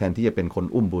งแทนที่จะเป็นคน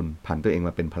อุ้มบุญผันตัวเองม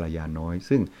าเป็นภรรยาน้อย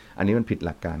ซึ่งอันนี้มันผิดห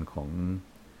ลักการของ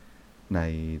ใน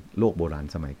โลกโบราณ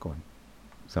สมัยก่อน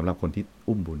สำหรับคนที่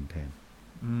อุ้มบุญแทน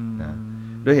นะ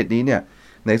ด้วยเหตุนี้เนี่ย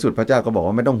ในสุดพระเจ้าก็บอก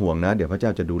ว่าไม่ต้องห่วงนะเดี๋ยวพระเจ้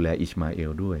าจะดูแลอิชมาเอ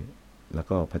ลด้วยแล้ว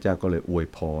ก็พระเจ้าก็เลยอวย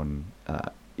พร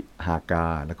ฮากา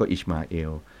แล้วก็อิชมาเอ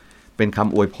ลเป็นค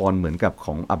ำอวยพรเหมือนกับข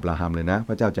องอับราฮัมเลยนะพ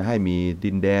ระเจ้าจะให้มี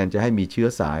ดินแดนจะให้มีเชื้อ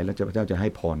สายแล้วพระเจ้าจะให้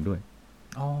พรด้วย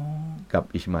กับ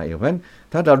อิชมาเอลเพราะฉะนั้น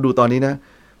ถ้าเราดูตอนนี้นะ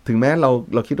ถึงแม้เร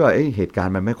าคิดว่าเหตุการ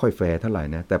ณ์มันไม่ค่อยแฟร์เท่าไหร่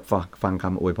นะแต่ฟังค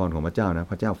ำอวยพรของพระเจ้านะ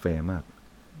พระเจ้าแฟร์มาก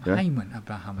ให้เหมือนอับ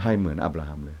ราฮัมให้เหมือนอับรา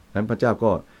ฮัมเลยนั้นพระเจ้า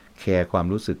ก็แคร์ความ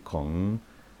รู้สึกของ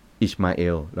อิชมาเอ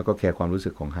ลแล้วก็แคร์ความรู้สึ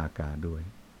กของฮากาด้วย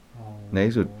ใน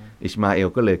ที่สุดอิชมาเอล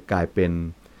ก็เลยกลายเป็น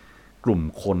กลุ่ม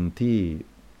คนที่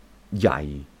ใหญ่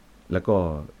แล้วก็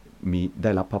มีไ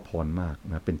ด้รับพระพรมาก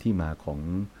นะเป็นที่มาของ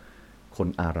คน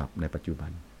อาหรับในปัจจุบั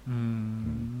น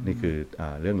นี่คือ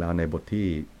เรื่องราวในบท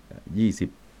ที่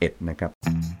21นะครับ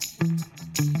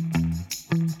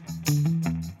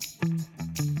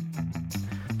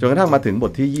จนกระทั่งมาถึงบ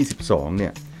ทที่22เนี่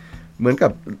ยเหมือนกั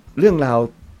บเรื่องราว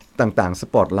ต่างๆส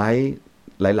ปอตไลท์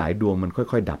หลายๆดวงมันค่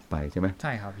อยๆดับไปใช่ไหมใ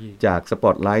ช่ครับพี่จากสปอ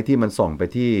ตไลท์ที่มันส่องไป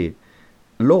ที่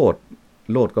โล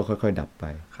ดก็ค่อยๆดับไป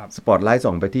สปอตไลท์ส่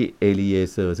องไปที่เอลีเอ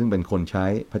เซอร์ซึ่งเป็นคนใช้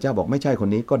พระเจ้าบอกไม่ใช่คน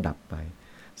นี้ก็ดับไป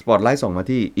สปอตไลท์ส่องมา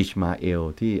ที่อิชมาเอล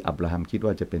ที่อับราฮัมคิดว่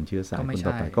าจะเป็นเชื้อสายคน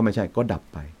ต่อไปก็ไม่ใช่ก็ดับ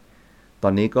ไปตอ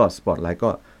นนี้ก็สปอตไลท์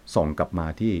ก็ส่องกลับมา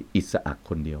ที่อิสอัค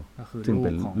คนเดียวซึ่งเป็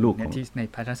นลูกของใน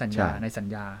พันธสัญญาในสัญ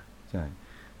ญาใช่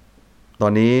ตอ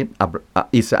นนี้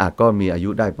อิสอัคก็มีอายุ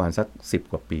ได้ประมาณสัก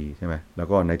10 กว่าปีใช่ไหมแล้ว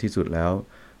ก็ในที่สุดแล้ว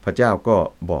พระเจ้าก็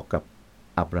บอกกับ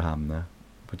อับราฮัมนะ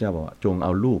พระเจ้าบอกจงเอ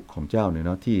าลูกของเจ้าเนี่ยเ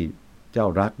นาะที่เจ้า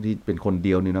รักที่เป็นคนเ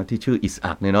ดียวเนี่ยเนาะที่ชื่ออิส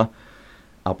อัคเนี่ยเนาะ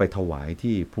เอาไปถวาย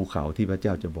ที่ภูเขาที่พระเจ้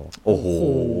าจะบอกโอ้โห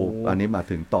อันนี้มา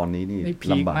ถึงตอนนี้นี่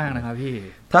ลำบากมากนะครับพี่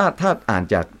ถ้าอ่าน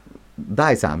จากได้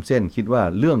3เส้นคิดว่า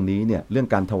เรื่องนี้เนี่ยเรื่อง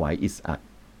การถวายอิสอัค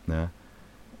นะ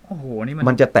โอ้โหนี่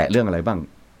มันจะแตะเรื่องอะไรบ้าง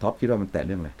ท็อปคิดว่ามันแตะเ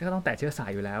รื่องอะไรก็ต้องแตะเชื้อสาย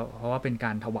อยู่แล้วเพราะว่าเป็นก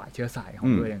ารถวายเชื้อสายของ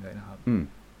ตัวเองเลยนะครับ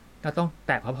ก็ต้องแ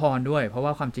ตะพระพรด้วยเพราะว่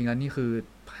าความจริงแล้วนี่คือ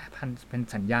เป็น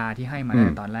สัญญาที่ให้มาใน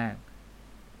ตอนแรก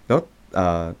แล้ว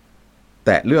แ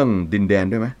ตะเรื่องดินแดน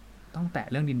ด้วยไหมต้องแตะ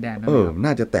เรื่องดินแดนด้วยน่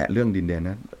าจะแตะเรื่องดินแดน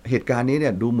นะเหตุการณ์นี้เนี่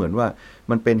ยดูเหมือนว่า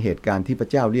มันเป็นเหตุการณ์ที่พระ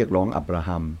เจ้าเรียกร้องอับรา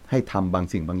ฮัมให้ทำบาง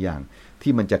สิ่งบางอย่าง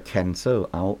ที่มันจะ cancel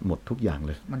out หมดทุกอย่างเ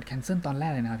ลยมัน cancel ตอนแร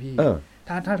กเลยนะครับพี่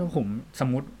ถ้าผมสม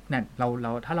มติเนี่ยเร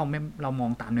าถ้าเรามอ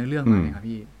งตามเนื้อเรื่องมาเนี่ยครับ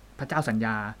พี่พระเจ้าสัญญ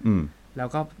าแล้ว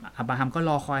ก็อับราฮัมก็ร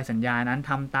อคอยสัญญานั้น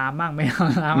ทำตามบ้างไม่ท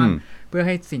ำตามบ้างเพื่อใ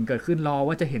ห้สิ่งเกิดขึ้นรอ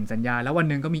ว่าจะเห็นสัญญาแล้ววัน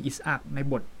นึงก็มีอิสอัคใน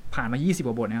บทผ่านมา20 ก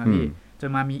ว่าบทนะครับพี่จน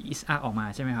มามีอิสอัคออกมา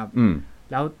ใช่ไหมครับ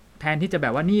แล้วแทนที่จะแบ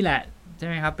บว่านี่แหละใช่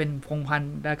ไหมครับเป็นพงพัน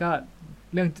ธุ์แล้วก็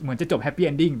เรื่องเหมือนจะจบแฮปปี้เ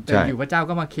อนดิ้งแต่อยู่พระเจ้า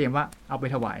ก็มาเคลมว่าเอาไป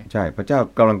ถวายใช่พระเจ้า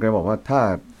กำลังจะบอกว่าถ้า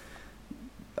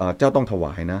เจ้าต้องถว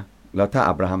ายนะแล้วถ้า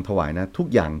อับราฮัมถวายนะทุก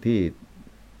อย่างที่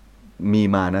มี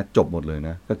มานะจบหมดเลยน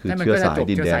ะก็คือเชื้อสาย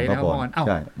ดินแดนพระพรใ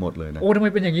ช่หมดเลยนะโอ้ทำไม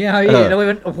เป็นอย่างนี้ครับพี่ทำไมเ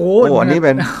ป็นโอ้โหอันนี้เ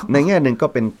ป็นในแง่หนึ่งก็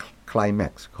เป็นไคลแม็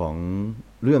กซ์ของ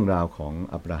เรื่องราวของ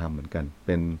อับราฮัมเหมือนกันเ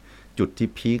ป็นจุดที่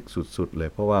พีคสุดๆเลย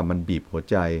เพราะว่ามันบีบหัว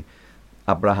ใจ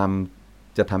อับราฮัม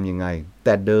จะทำยังไงแ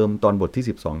ต่เดิมตอนบทที่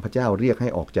12พระเจ้าเรียกให้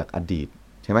ออกจากอดีต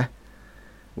ใช่ไหม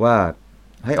ว่า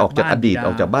ให้ออกจากอดีตอ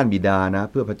อกจากบ้านบิดานะ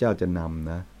เพื่อพระเจ้าจะน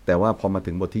ำนะแต่ว่าพอมา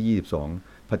ถึงบทที่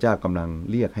22พระเจ้ากำลัง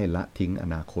เรียกให้ละทิ้งอ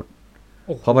นาคต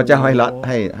เพราะพระเจ้าให้ละ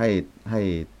ให้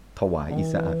ถวายอิ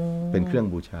สอัคเป็นเครื่อง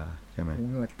บูชาใช่ไหม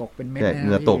เหงื่อตกเป็นเม็ดเห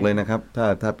งื่อตกเลยนะครับ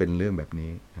ถ้าเป็นเรื่องแบบ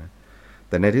นี้นะ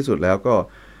แต่ในที่สุดแล้วก็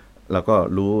เราก็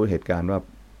รู้เหตุการณ์ว่า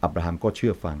อับราฮัมก็เชื่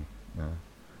อฟังนะ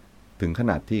ถึงข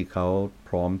นาดที่เขา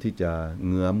พร้อมที่จะ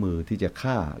เงื้อมือที่จะ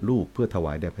ฆ่าลูกเพื่อถว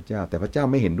ายแด่พระเจ้าแต่พระเจ้า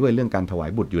ไม่เห็นด้วยเรื่องการถวาย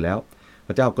บุตรอยู่แล้วพ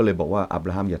ระเจ้าก็เลยบอกว่าอับ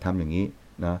ราฮัมอย่าทำอย่างนี้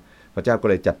นะพระเจ้าก็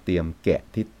เลยจัดเตรียมแกะ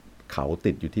ที่เขา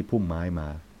ติดอยู่ที่พุ่มไม้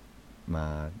มา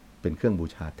เป็นเครื่องบู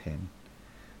ชาแทน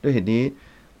ด้วยเหตุนี้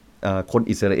คน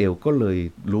อิสราเอลก็เลย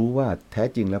รู้ว่าแท้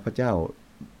จริงแล้วพระเจ้า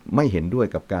ไม่เห็นด้วย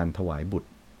กับการถวายบุตร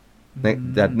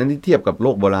แต่นั้นที่เทียบกับโล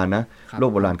กโบราณนะโล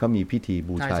กโบราณเขามีพิธี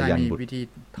บูชายันบุตรมีพิธี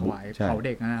ถวายเผาเ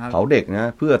ด็กนะครับเผาเด็กนะ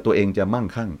เพื่อตัวเองจะมั่ง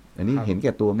คั่งอันนี้เห็นแ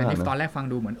ก่ตัวมากนะตอนแรกฟัง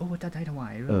ดูเหมือนโอ้จะให้ถวา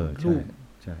ยลูก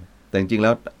ใช่แต่จริงๆแล้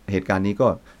วเหตุการณ์นี้ก็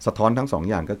สะท้อนทั้ง2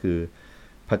 อย่างก็คือ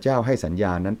พระเจ้าให้สัญญ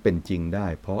านั้นเป็นจริงได้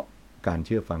เพราะการเ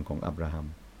ชื่อฟังของอับราฮัม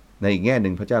ในอีกแง่ห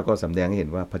นึ่งพระเจ้าก็สำแดงให้เห็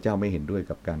นว่าพระเจ้าไม่เห็นด้วย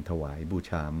กับการถวายบู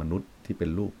ชามนุษย์ที่เป็น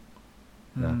ลูก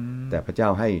นะแต่พระเจ้า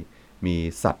ให้มี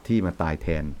สัตว์ที่มาตายแท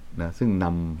นนะซึ่งน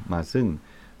ำมาซึ่ง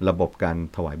ระบบการ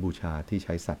ถวายบูชาที่ใ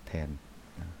ช้สัตว์แทน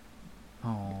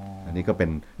อันนี้ก็เป็น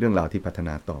เรื่องราวที่พัฒน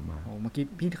าต่อมาเมื่อกี้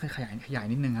พี่ขยาย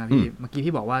นิดนึงครับพี่เมื่อกี้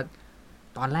พี่บอกว่า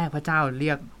ตอนแรกพระเจ้าเรี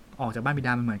ยกออกจากบ้านบิด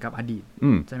ามันเหมือนกับอดีต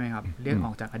ใช่ไหมครับเรียกอ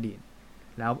อกจากอดีต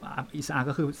แล้วอิสอัค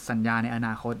ก็คือสัญญาในอน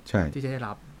าคตที่จะได้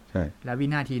รับและวิ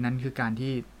นาทีนั้นคือการ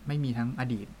ที่ไม่มีทั้งอ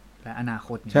ดีตและอนาค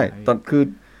ตใช่ตอนคือ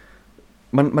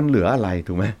มันเหลืออะไร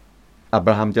ถูกไหม อับ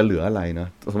ราฮัมจะเหลืออะไรนะ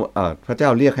สมมติพระเจ้า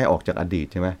เรียกให้ออกจากอดีต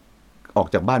ใช่ไหมออก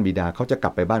จากบ้านบิดาเขาจะกลั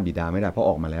บไปบ้านบิดาไม่ได้เพราะ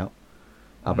ออกมาแล้ว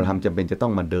อับราฮัมจำเป็นจะต้อ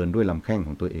งมาเดินด้วยลำแข้งข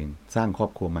องตัวเองสร้างครอ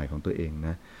บครัวใหม่ของตัวเองน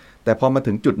ะแต่พอมา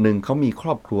ถึงจุดหนึ่งเขามีคร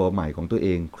อบครัวใหม่ของตัวเอ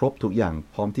งครบทุกอย่าง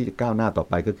พร้อมที่จะก้าวหน้าต่อ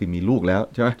ไปก็คือมีลูกแล้ว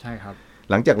ใช่ไหมใช่ครับ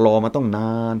หลังจากรอมาต้องน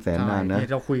านแสนนานนะ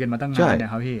เราคุยกันมาตั้งนานน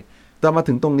ะครับพี่แต่มา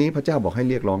ถึงตรงนี้พระเจ้าบอกให้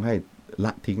เรียกร้องให้ล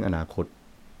ะทิ้งอนาคต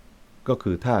ก็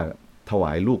คือถ้าถว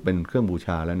ายลูกเป็นเครื่องบูช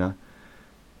าแล้วนะ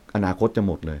อนาคตจะ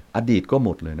หมดเลยอดีตก็หม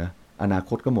ดเลยนะอนาค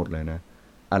ตก็หมดเลยนะ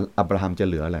อับราฮัมจะ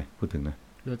เหลืออะไรพูดถึงนะ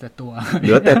เหลือแต่ตัวเห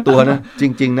ลือแต่ตัวนะจ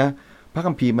ริงๆนะพระ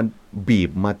คัมภีร์มันบี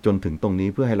บมาจนถึงตรงนี้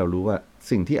เพื่อให้เรารู้ว่า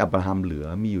สิ่งที่อับราฮัมเหลือ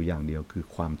มีอยู่อย่างเดียวคือ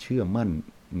ความเชื่อมั่น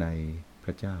ในพ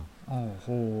ระเจ้าโอ้โห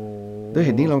ด้วยเห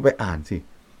ตุนี้ลองไปอ่านสิ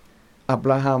อับ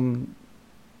ราฮัม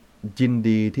ยิน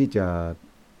ดีที่จะ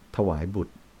ถวายบุต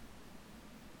ร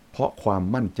เพราะความ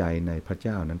มั่นใจในพระเ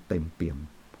จ้านั้นเต็มเปี่ยม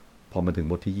พอมาถึง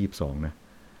บทที่22นะ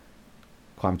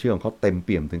ความเชื่อของเขาเต็มเ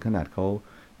ปี่ยมถึงขนาดเขา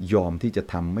ยอมที่จะ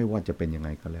ทำไม่ว่าจะเป็นยังไง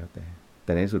ก็แล้วแ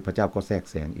ต่ในที่สุดพระเจ้าก็แทรก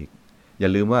แซงอีกอย่า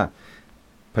ลืมว่า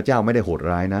พระเจ้าไม่ได้โหด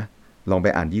ร้ายนะลองไป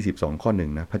อ่าน22ข้อ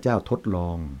1นะพระเจ้าทดลอ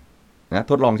งนะ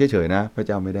ทดลองเฉยๆนะพระเ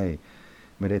จ้าไม่ไ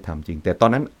ด้ทำจริงแต่ตอ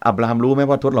นนั้นอับราฮัมรู้ไหม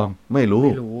ว่าทดลองไม่รู้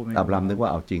อับราฮัมนึกว่า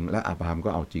เอาจริงและอับราฮัมก็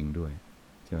เอาจริงด้วย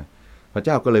ใช่ไหมพระเ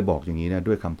จ้าก็เลยบอกอย่างนี้นะ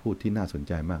ด้วยคำพูดที่น่าสนใ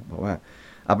จมากบอกว่า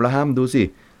อับราฮัมดูสิ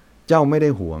เจ้าไม่ได้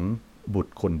หวงบุต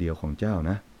รคนเดียวของเจ้า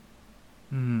นะ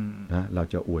เรา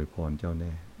จะอวยพรเจ้าแ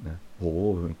น่นะโห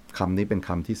คำนี้เป็นค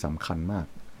ำที่สำคัญมาก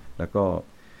แล้วก็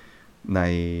ใน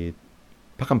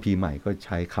พระคัมภีร์ใหม่ก็ใ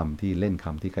ช้คำที่เล่นค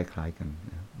ำที่คล้ายๆกัน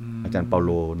อาจารย์เปาโ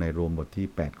ลในโรมบทที่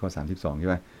8ข้อ32ใช่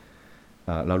ไหม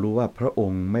เรารู้ว่าพระอ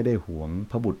งค์ไม่ได้หวง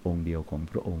พระบุตรองค์เดียวของ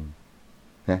พระองค์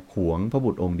นะหวงพระ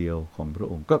บุตรองค์เดียวของพระ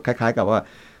องค์ก็คล้ายๆกับว่า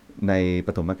ในป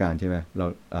ฐมกาลใช่ไหมเรา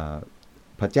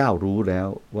พระเจ้ารู้แล้ว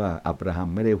ว่าอับราฮัม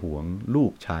ไม่ได้หวงลู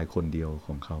กชายคนเดียวข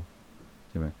องเขา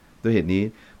ใช่ไหมด้วยเหตุนี้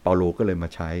เปาโลก็เลยมา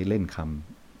ใช้เล่นค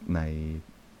ำใน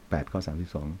8ข้อ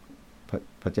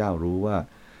32พระเจ้ารู้ว่า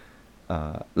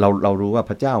เรารู้ว่า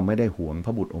พระเจ้าไม่ได้หวงพ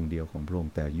ระบุตรองค์เดียวของพระอง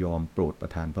ค์แต่ยอมโปรดปร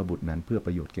ะทานพระบุตรนั้นเพื่อป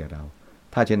ระโยชน์แก่เรา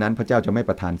ถ้าเช่นนั้นพระเจ้าจะไม่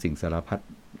ประทานสิ่งสารพัด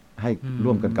ให้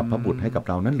ร่วมกันกับพระบุตรให้กับ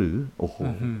เรานั้นหรือโอ้โห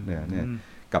เนี่ย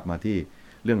กลับมาที่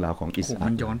เรื่องราวของอิสอั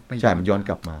คใช่มันย้อน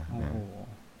กลับมา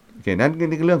โอเคนั้น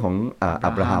นี่คือเรื่องของอั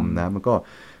บราฮัมนะมันก็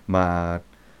มา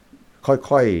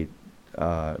ค่อย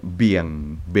ๆเบี่ยง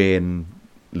เบน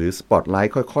หรือสปอตไล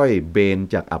ท์ค่อยๆเบน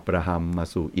จากอับราฮัมมา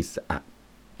สู่อิสอัค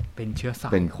เป็นเ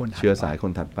ชื้อสายค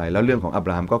นถัดไปแล้วเรื่องของอับ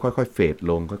ราฮัมก็ค่อยๆเฟด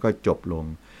ลงค่อยๆจบลง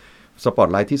สปอต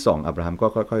ไลท์ที่2อับราฮัมก็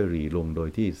ค่อยๆหรี่ลงโดย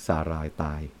ที่ซารายต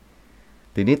าย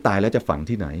ทีนี้ตายแล้วจะฝัง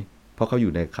ที่ไหนเพราะเขาอ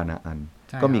ยู่ในคานาอัน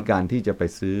ก็มีการที่จะไป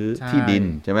ซื้อที่ดิน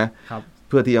ใช่ไหมเ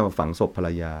พื่อที่จะมาฝังศพภรร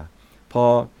ยาพอ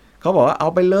เขาบอกว่าเอา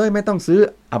ไปเลยไม่ต้องซื้อ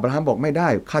อับราฮัมบอกไม่ได้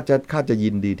ข้าจะยิ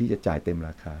นดีที่จะจ่ายเต็มร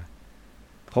าคา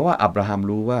เพราะว่าอับราฮัม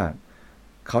รู้ว่า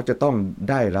เขาจะต้อง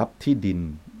ได้รับที่ดิน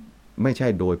ไม่ใช่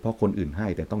โดยเพราะคนอื่นให้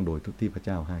แต่ต้องโดยทุกที่พระเ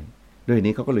จ้าให้ด้วย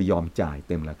นี้เขาก็เลยยอมจ่าย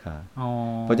เต็มราคา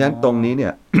เพราะฉะนั้นตรงนี้เนี่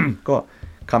ย ก็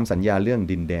คำสัญญาเรื่อง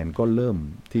ดินแดนก็เริ่ม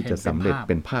ที่จะสำเร็จเ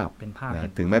ป็นภาพน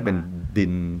ะถึงแม้เป็นดิ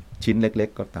นชิ้นเล็ก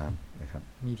ๆก็ตามนะครับ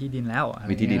มีที่ดินแล้ว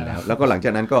แล้วก็หลังจา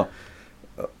กนั้นก็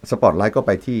สปอตไลท์ก็ไ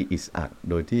ปที่อิสอัค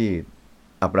โดยที่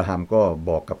อับราฮัมก็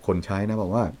บอกกับคนใช้นะบอ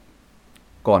กว่า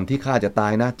ก่อนที่ข้าจะตา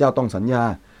ยนะเจ้าต้องสัญญา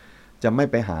จะไม่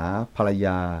ไปหาภรรย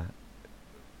า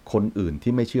คนอื่น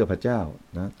ที่ไม่เชื่อพระเจ้า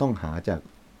นะต้องหาจาก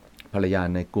ภรรยา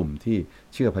ในกลุ่มที่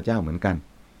เชื่อพระเจ้าเหมือนกัน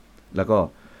แล้วก็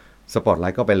สปอตไล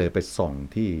ท์ก็ไปเลยไปส่อง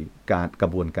ที่การกร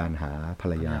ะบวนการหาภร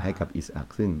รยาให้กับอิสอัค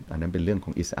ซึ่งอันนั้นเป็นเรื่องข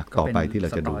องอิสอัคต่อไปที่เรา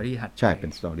จะดูใช่เป็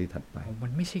นสตอรี่ถัดไปมั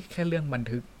นไม่ใช่แค่เรื่องบัน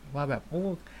ทึกว่าแบบโอ้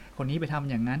คนนี้ไปทำ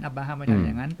อย่างนั้นอับราฮัมไปทำอ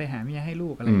ย่างนั้นไปหาเมียให้ลู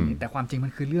กอะไรอย่างนี้แต่ความจริงมั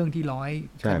นคือเรื่องที่ร้อย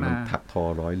ขึ้นมาถักทอ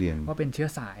ร้อยเรียงว่าเป็นเชื้อ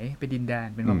สายเป็นดินแดน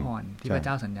เป็นพระพรที่พระเ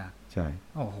จ้าสัญญาใช่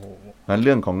โอ้โหงั้นเ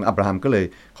รื่องของอับราฮัมก็เลย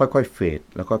ค่อยๆเฟด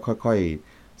แล้วก็ค่อย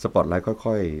ๆสปอตไลท์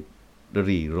ค่อยๆห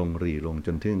รี่ลงจ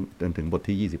นถึงบท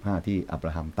ที่25ที่อับร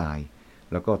าฮัมตาย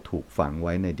แล้วก็ถูกฝังไ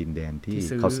ว้ในดินแดนที่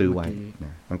เขาซื้อไว้น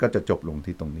ะมันก็จะจบลง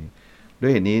ที่ตรงนี้ด้ว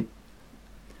ยเหตุนี้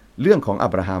เรื่องของอั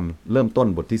บราฮัมเริ่มต้น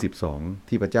บทที่12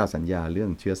ที่พระเจ้าสัญญาเรื่อ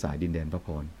งเชื้อสายดินแดนพระพ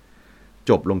ร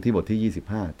จบลงที่บทที่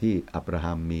25ที่อับรา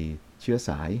ฮัมมีเชื้อส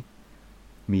าย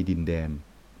มีดินแดน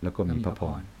แล้วก็มีพระพ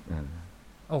ร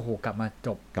โอ้โหกลับมา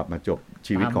จบ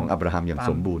ชีวิตของอับราฮัมอย่าง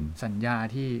สมบูรณ์สัญญา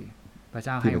ที่พระเ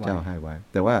จ้าให้ไว้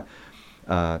แต่ว่า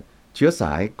เชื้อส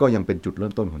ายก็ยังเป็นจุดเริ่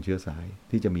มต้นของเชื้อสาย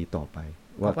ที่จะมีต่อไป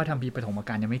ว่าพระธรรมภีร์ปฐมก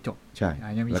าลยังไม่จบใช่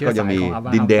แล้วก็ยังมี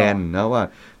ดินแดนนะว่า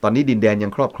ตอนนี้ดินแดนยั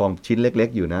งครอบครองชิ้นเล็ก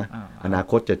ๆอยู่นะอนา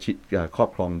คตจะครอบ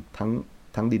ครอง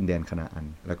ทั้งดินแดนคานาอัน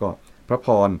แล้วก็พระพ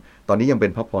รตอนนี้ยังเป็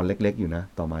นพระพรเล็กๆอยู่นะ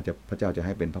ต่อมาพระเจ้าจะใ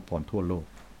ห้เป็นพระพรทั่วโลก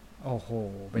โอ้โห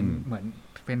เป็นเหมือน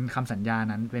เป็นคำสัญญา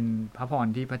นั้นเป็นพระพร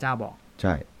ที่พระเจ้าบอกใ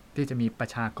ช่ที่จะมีประ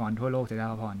ชากรทั่วโลกจะได้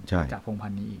พระพรจากพงศ์พั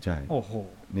นธุ์นี้อีกโอ้โห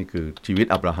นี่คือชีวิต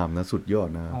อับราฮัมนะสุดยอด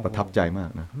นะประทับใจมาก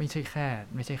นะไม่ใช่แ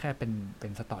ค่เป็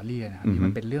นสตอรี่นะที่มั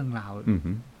นเป็นเรื่องราว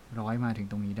ร้อยมาถึง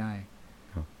ตรงนี้ได้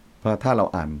เพราะถ้าเรา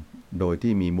อ่านโดย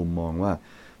ที่มีมุมมองว่า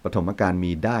ปฐมกาล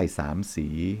มีด้าย3สี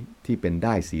ที่เป็น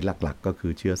ด้ายสีหลักๆก็คื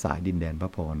อเชื้อสายดินแดนพร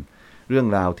ะพรเรื่อง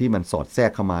ราวที่มันสอดแทร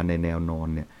กเข้ามาในแนวนอน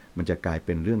เนี่ยมันจะกลายเ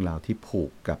ป็นเรื่องราวที่ผู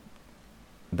กกับ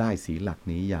ด้ายสีหลัก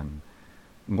นี้อย่าง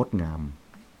งดงาม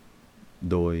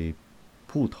โดย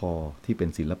ผู้ทอที่เป็น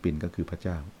ศิลปินก็คือพระเ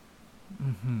จ้า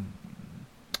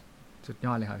สุดย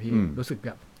อดเลยครับพี่รู้สึกแบ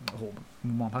บโอ้โห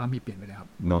มุมมองพระคัมภีร์เปลี่ยนไปเลยครับ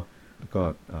เนาะก็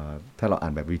ถ้าเราอ่า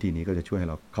นแบบวิธีนี้ก็จะช่วยให้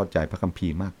เราเข้าใจพระคัมภี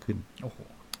ร์มากขึ้นโอ้โห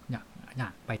อยา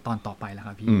กไปตอนต่อไปแล้วค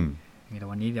รับพี่แต่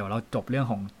วันนี้เดี๋ยวเราจบเรื่อง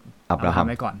ของอับราฮัม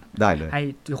ไว้ก่อนได้เลยให้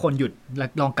ทุกคนหยุดแล้ว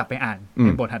ลองกลับไปอ่านใน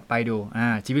บทถัดไปดู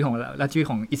ชีวิตข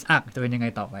องอิสอัคจะเป็นยังไง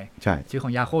ต่อไปใช่ชีวิตขอ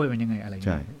งยาโคบเป็นยังไงอะไรอย่างเ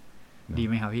งี้ยดีไ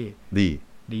หมครับพี่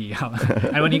ดีครับ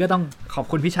วันนี้ก็ต้องขอบ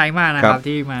คุณพี่ชัยมากนะครับ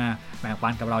ที่มาแบ่งปั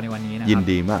นกับเราในวันนี้นะครับยิน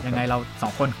ดีมากยังไงเรา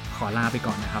2คนขอลาไป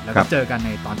ก่อนนะครับแล้วก็เจอกันใน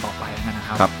ตอนต่อไปนะค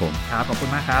รับครับผมครับขอบคุณ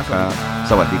มากครับ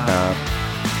สวัสดีครับ